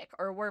the attic,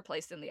 or were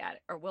placed in the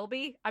attic, or will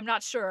be. I'm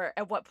not sure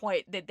at what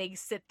point that they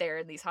sit there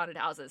in these haunted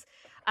houses.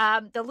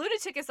 The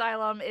lunatic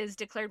asylum is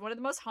declared one of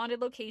the most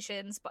haunted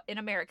locations in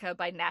America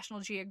by National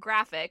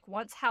Geographic.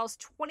 Once housed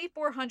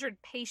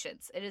 2,400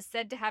 patients. It is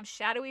said to have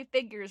shadowy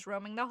figures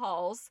roaming the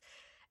halls,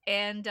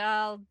 and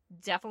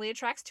definitely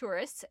attracts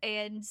tourists.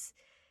 And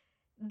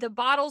the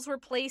bottles were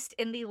placed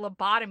in the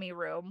lobotomy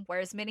room, where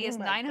as many as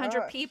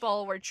 900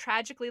 people were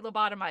tragically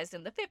lobotomized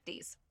in the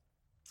 50s.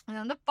 And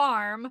then the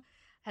farm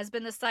has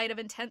been the site of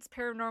intense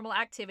paranormal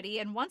activity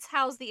and once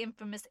housed the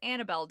infamous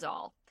Annabelle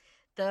doll.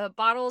 The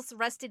bottles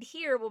rested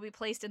here will be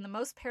placed in the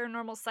most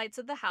paranormal sites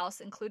of the house,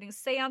 including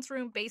seance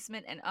room,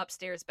 basement, and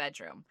upstairs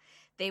bedroom.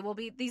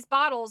 These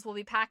bottles will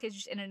be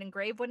packaged in an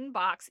engraved wooden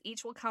box.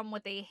 Each will come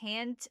with a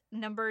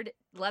hand-numbered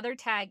leather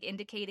tag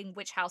indicating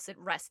which house it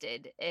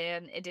rested.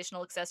 And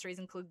additional accessories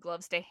include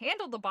gloves to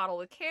handle the bottle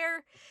with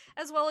care,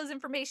 as well as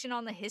information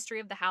on the history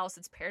of the house,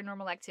 its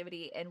paranormal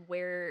activity, and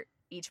where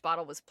each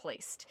bottle was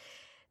placed.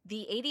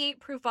 The 88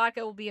 proof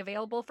vodka will be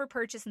available for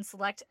purchase in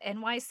select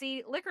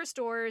NYC liquor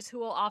stores, who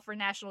will offer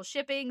national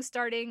shipping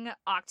starting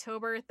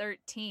October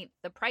 13th.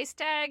 The price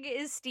tag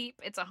is steep.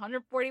 It's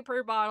 $140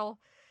 per bottle,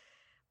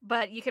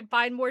 but you can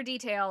find more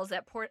details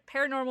at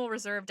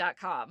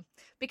paranormalreserve.com.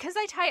 Because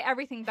I tie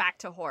everything back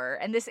to horror,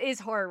 and this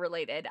is horror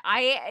related,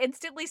 I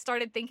instantly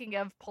started thinking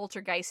of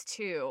Poltergeist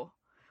 2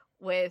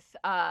 with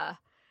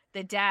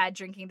the dad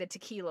drinking the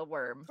tequila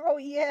worm. Oh,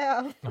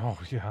 yeah. Oh,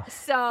 yeah.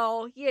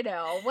 So,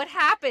 what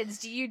happens?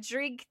 Do you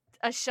drink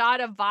a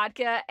shot of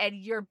vodka and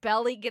your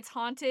belly gets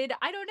haunted?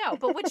 I don't know.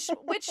 But which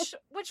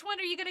one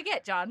are you going to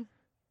get, John?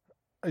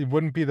 It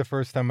wouldn't be the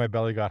first time my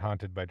belly got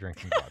haunted by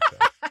drinking vodka.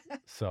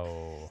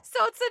 So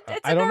it's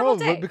I don't normal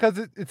know day. because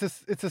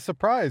it's a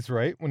surprise,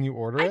 right? When you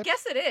order it. I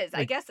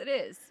guess it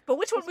is. But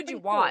which one would you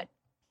want?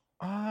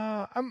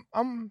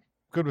 I'm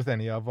good with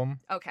any of them.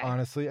 Okay.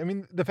 Honestly, I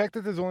mean, the fact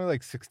that there's only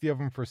like 60 of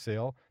them for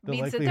sale, the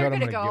means that likelihood they're I'm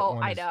going to gonna go. get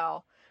one I is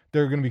know.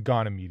 they're going to be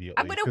gone immediately.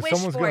 I'm going to wish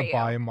someone's for going to you.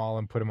 buy them all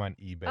and put them on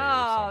eBay. Oh,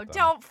 or something.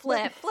 don't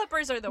flip.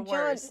 Flippers are the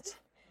worst.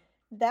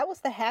 That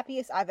was the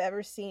happiest I've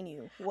ever seen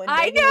you. When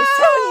I Megan was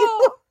telling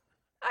you.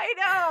 I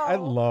know. I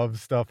love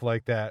stuff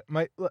like that.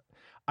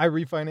 I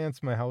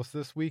refinanced my house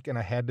this week, and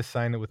I had to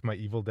sign it with my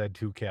Evil Dead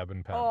 2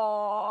 cabin pen.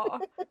 Oh,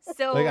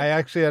 so I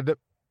actually had to.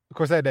 Of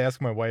course, I had to ask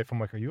my wife.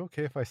 I'm like, "Are you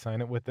okay if I sign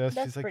it with this?"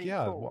 That's She's like, pretty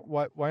 "Yeah,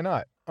 cool. why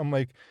not?" I'm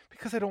like,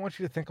 "Because I don't want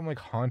you to think I'm like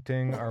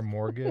haunting our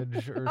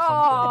mortgage or something."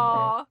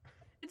 Oh,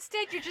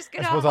 instead you're just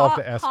gonna suppose I'll have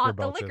to ask her haunt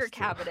the about liquor this, too.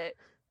 cabinet.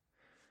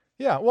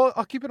 Yeah, well,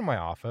 I'll keep it in my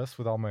office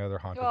with all my other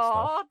haunted stuff.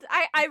 Oh,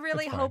 I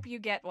really That's hope fine. you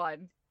get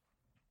one.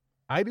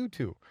 I do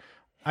too.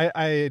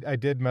 I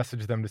did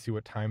message them to see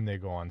what time they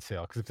go on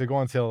sale, because if they go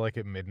on sale like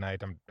at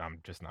midnight, I'm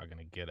just not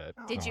gonna get it.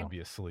 Did you I'll be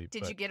asleep?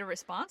 Did you get a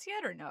response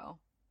yet or no?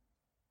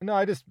 No,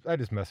 I just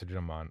messaged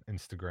them on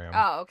Instagram.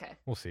 Oh, okay.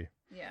 We'll see.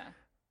 Yeah.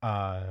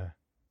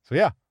 So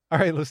yeah. All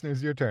right,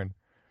 listeners, your turn.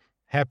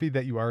 Happy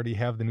that you already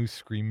have the new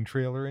Scream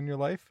trailer in your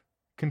life?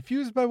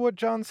 Confused by what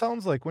John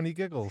sounds like when he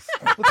giggles?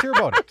 Let's hear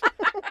about it.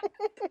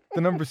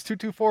 The number is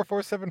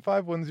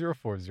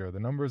 224-475-1040. The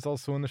number is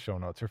also in the show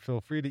notes, or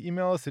feel free to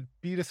email us at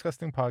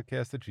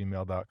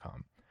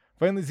bedisgustingpodcast@gmail.com.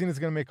 Finally, Xena's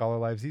going to make all our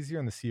lives easier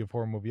in the sea of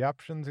horror movie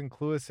options and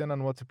clue us in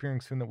on what's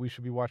appearing soon that we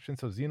should be watching.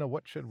 So, Xena,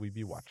 what should we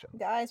be watching?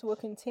 Guys, we're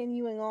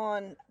continuing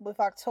on with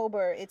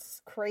October.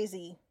 It's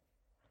crazy.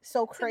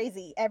 So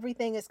crazy.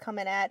 Everything is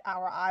coming at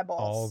our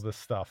eyeballs. All the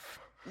stuff.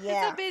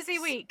 Yeah. It's a busy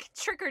week.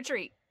 Trick or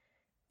treat.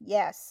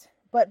 Yes.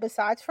 But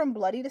besides from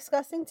Bloody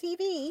Disgusting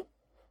TV,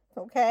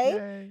 okay,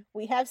 Yay.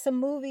 we have some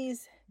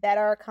movies that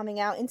are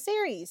coming out in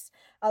series.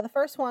 The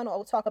first one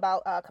we'll talk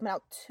about coming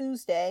out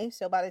Tuesday.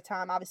 So by the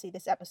time, obviously,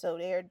 this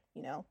episode aired,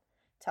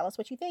 tell us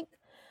what you think.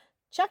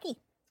 Chucky.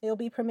 It'll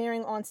be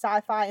premiering on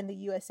Sci-Fi and the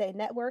USA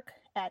Network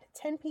at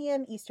 10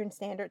 p.m. Eastern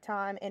Standard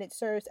Time, and it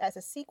serves as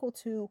a sequel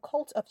to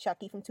Cult of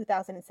Chucky from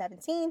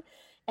 2017,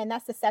 and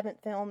that's the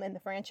 7th film in the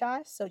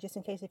franchise, so just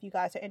in case if you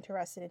guys are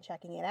interested in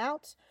checking it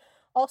out.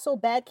 Also,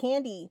 Bad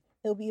Candy.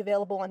 It'll be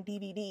available on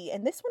DVD,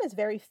 and this one is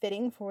very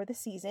fitting for the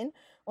season.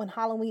 On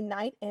Halloween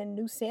night in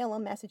New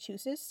Salem,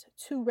 Massachusetts,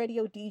 2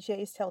 radio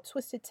DJs tell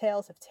twisted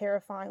tales of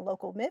terrifying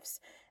local myths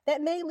that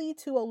may lead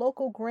to a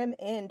local grim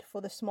end for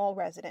the small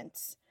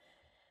residents.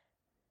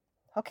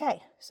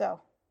 Okay,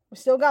 so we're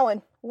still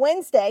going.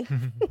 Wednesday,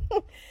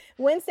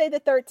 Wednesday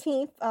the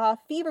 13th,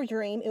 Fever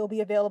Dream. It will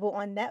be available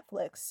on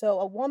Netflix. So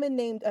a woman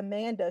named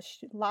Amanda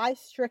lies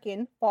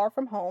stricken far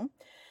from home,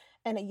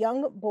 and a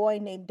young boy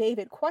named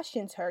David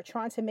questions her,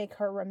 trying to make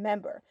her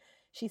remember.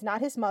 She's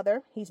not his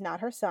mother. He's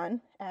not her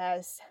son.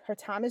 As her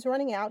time is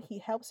running out, he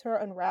helps her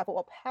unravel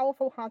a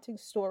powerful, haunting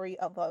story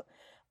of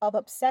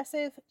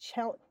obsessive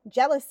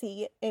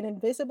jealousy, an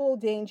invisible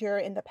danger,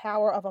 and the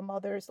power of a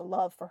mother's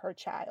love for her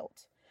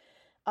child.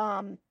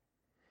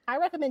 I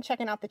recommend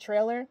checking out the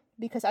trailer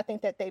because I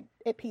think that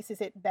it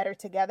pieces it better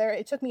together.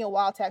 It took me a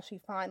while to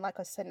actually find like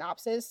a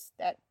synopsis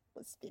that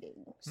was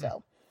fitting.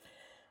 So,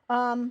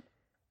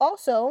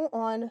 also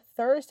on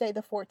Thursday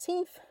the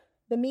 14th,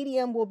 The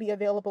Medium will be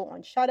available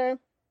on Shudder.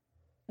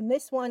 And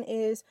this one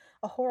is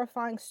a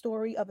horrifying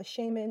story of a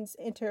shaman's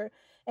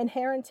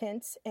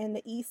inheritance in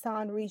the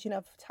Isan region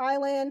of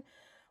Thailand.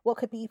 What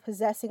could be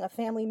possessing a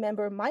family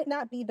member might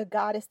not be the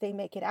goddess they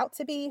make it out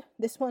to be.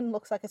 This one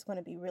looks like it's going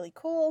to be really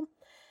cool.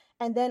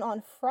 And then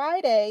on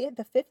Friday,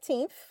 the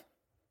 15th,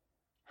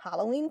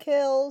 Halloween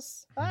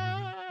Kills.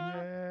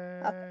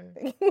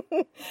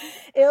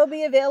 It'll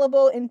be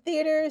available in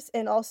theaters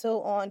and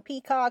also on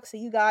Peacock. So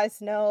you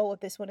guys know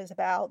what this one is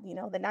about. You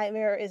know, the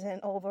nightmare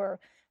isn't over.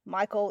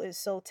 Michael is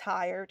so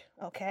tired,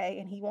 okay?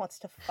 And he wants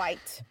to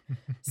fight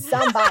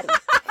somebody.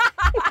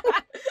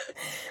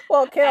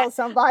 Well, kill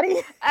somebody.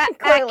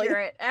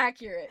 Accurate,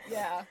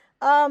 yeah.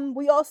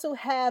 We also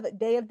have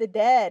Day of the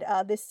Dead.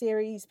 This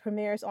series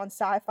premieres on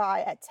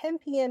Sci-Fi at 10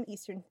 p.m.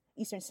 Eastern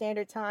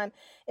Standard Time.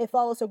 It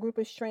follows a group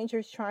of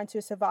strangers trying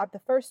to survive the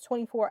first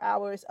 24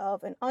 hours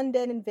of an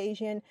undead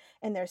invasion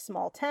in their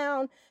small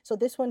town. So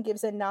this one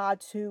gives a nod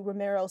to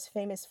Romero's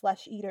famous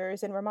flesh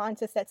eaters and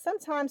reminds us that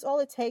sometimes all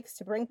it takes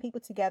to bring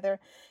people together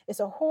is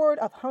a horde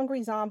of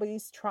hungry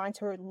zombies trying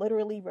to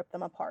literally rip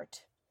them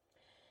apart.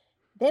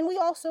 Then we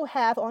also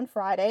have on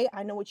Friday,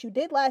 I Know What You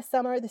Did Last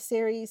Summer, the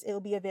series. It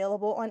will be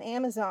available on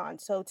Amazon.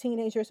 So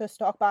teenagers are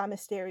stalked by a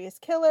mysterious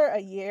killer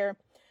a year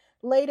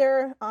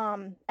later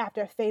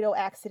after a fatal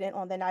accident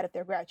on the night of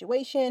their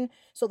graduation.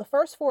 So the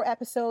first 4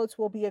 episodes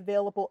will be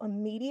available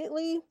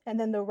immediately, and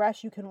then the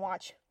rest you can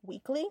watch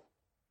weekly.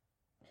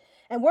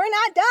 And we're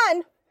not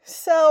done.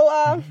 So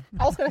I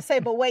was going to say,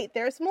 but wait,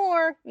 there's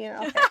more. You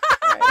know, okay.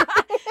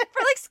 Right.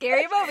 For like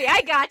Scary Movie,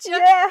 I got you.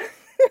 Yeah.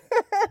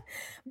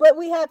 But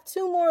we have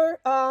 2 more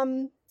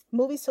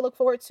movies to look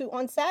forward to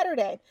on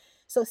Saturday.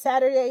 So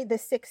Saturday the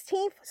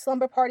 16th,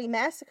 Slumber Party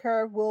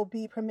Massacre will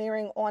be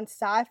premiering on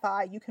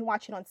Sci-Fi. You can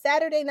watch it on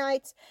Saturday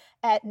nights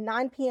at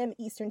 9 p.m.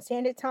 Eastern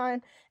Standard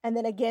Time, and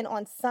then again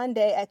on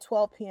Sunday at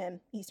 12 p.m.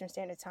 Eastern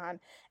Standard Time.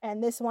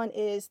 And this one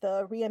is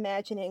the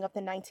reimagining of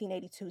the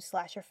 1982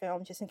 slasher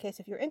film, just in case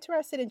if you're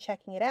interested in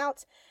checking it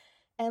out.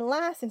 And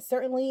last and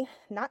certainly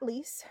not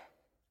least,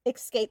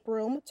 Escape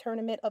Room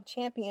Tournament of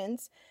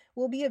Champions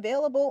will be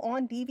available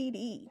on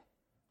DVD.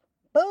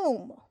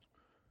 Boom!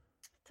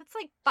 That's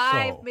like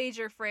 5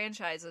 major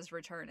franchises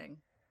returning.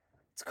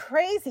 It's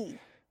crazy.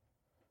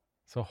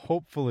 So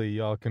hopefully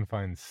y'all can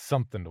find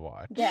something to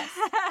watch. Yes.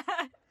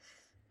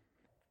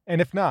 And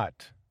if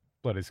not,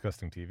 Bloody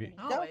Disgusting TV.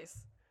 Always.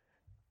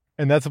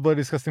 And that's a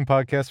Bloody Disgusting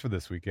podcast for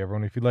this week,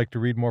 everyone. If you'd like to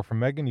read more from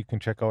Megan, you can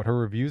check out her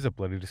reviews at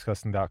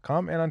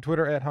bloodydisgusting.com and on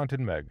Twitter at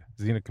HauntedMeg.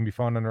 Xena can be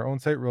found on her own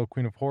site,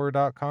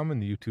 realqueenofhorror.com,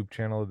 and the YouTube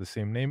channel of the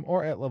same name,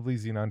 or at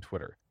LovelyXena on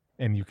Twitter.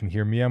 And you can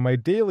hear me on my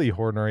daily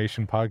horror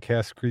narration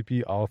podcast,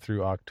 Creepy, all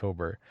through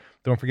October.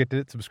 Don't forget to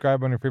hit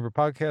subscribe on your favorite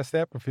podcast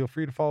app, or feel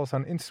free to follow us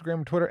on Instagram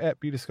and Twitter at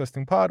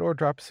BeDisgustingPod, or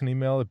drop us an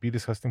email at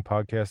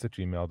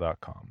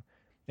BeDisgustingPodcast@gmail.com.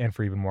 And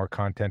for even more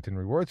content and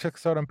rewards, check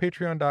us out on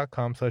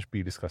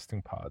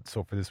patreon.com/BeDisgustingPod.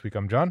 So for this week,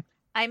 I'm John.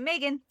 I'm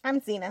Megan.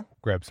 I'm Xena.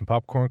 Grab some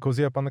popcorn,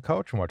 cozy up on the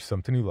couch, and watch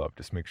something you love.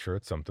 Just make sure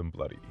it's something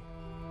bloody.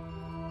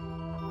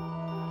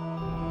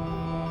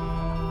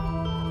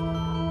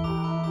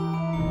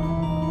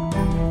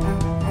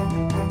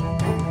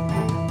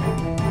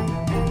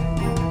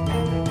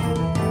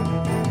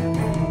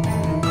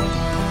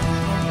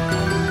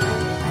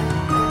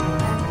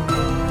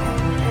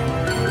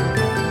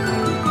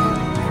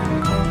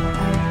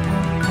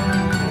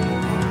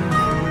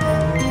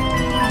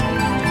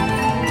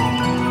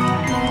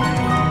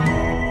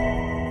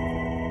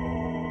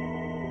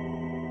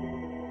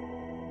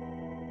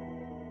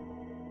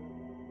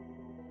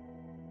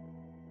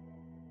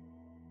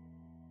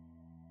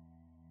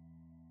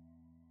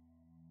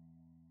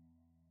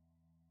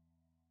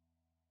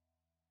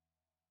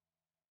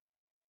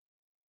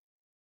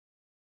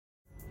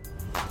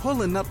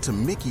 Pulling up to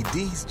Mickey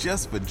D's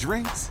just for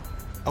drinks?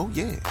 Oh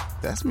yeah,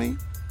 that's me.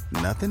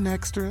 Nothing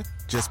extra,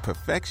 just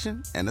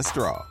perfection and a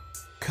straw.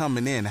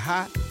 Coming in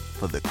hot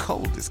for the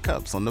coldest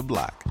cups on the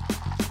block.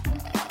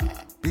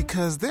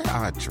 Because there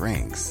are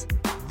drinks.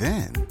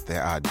 Then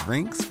there are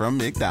drinks from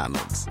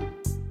McDonald's.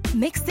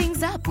 Mix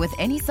things up with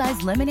any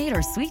size lemonade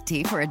or sweet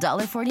tea for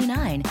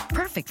 $1.49.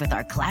 Perfect with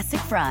our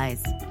classic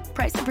fries.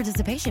 Price and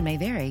participation may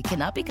vary.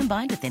 Cannot be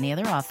combined with any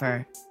other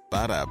offer.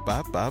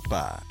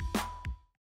 Ba-da-ba-ba-ba.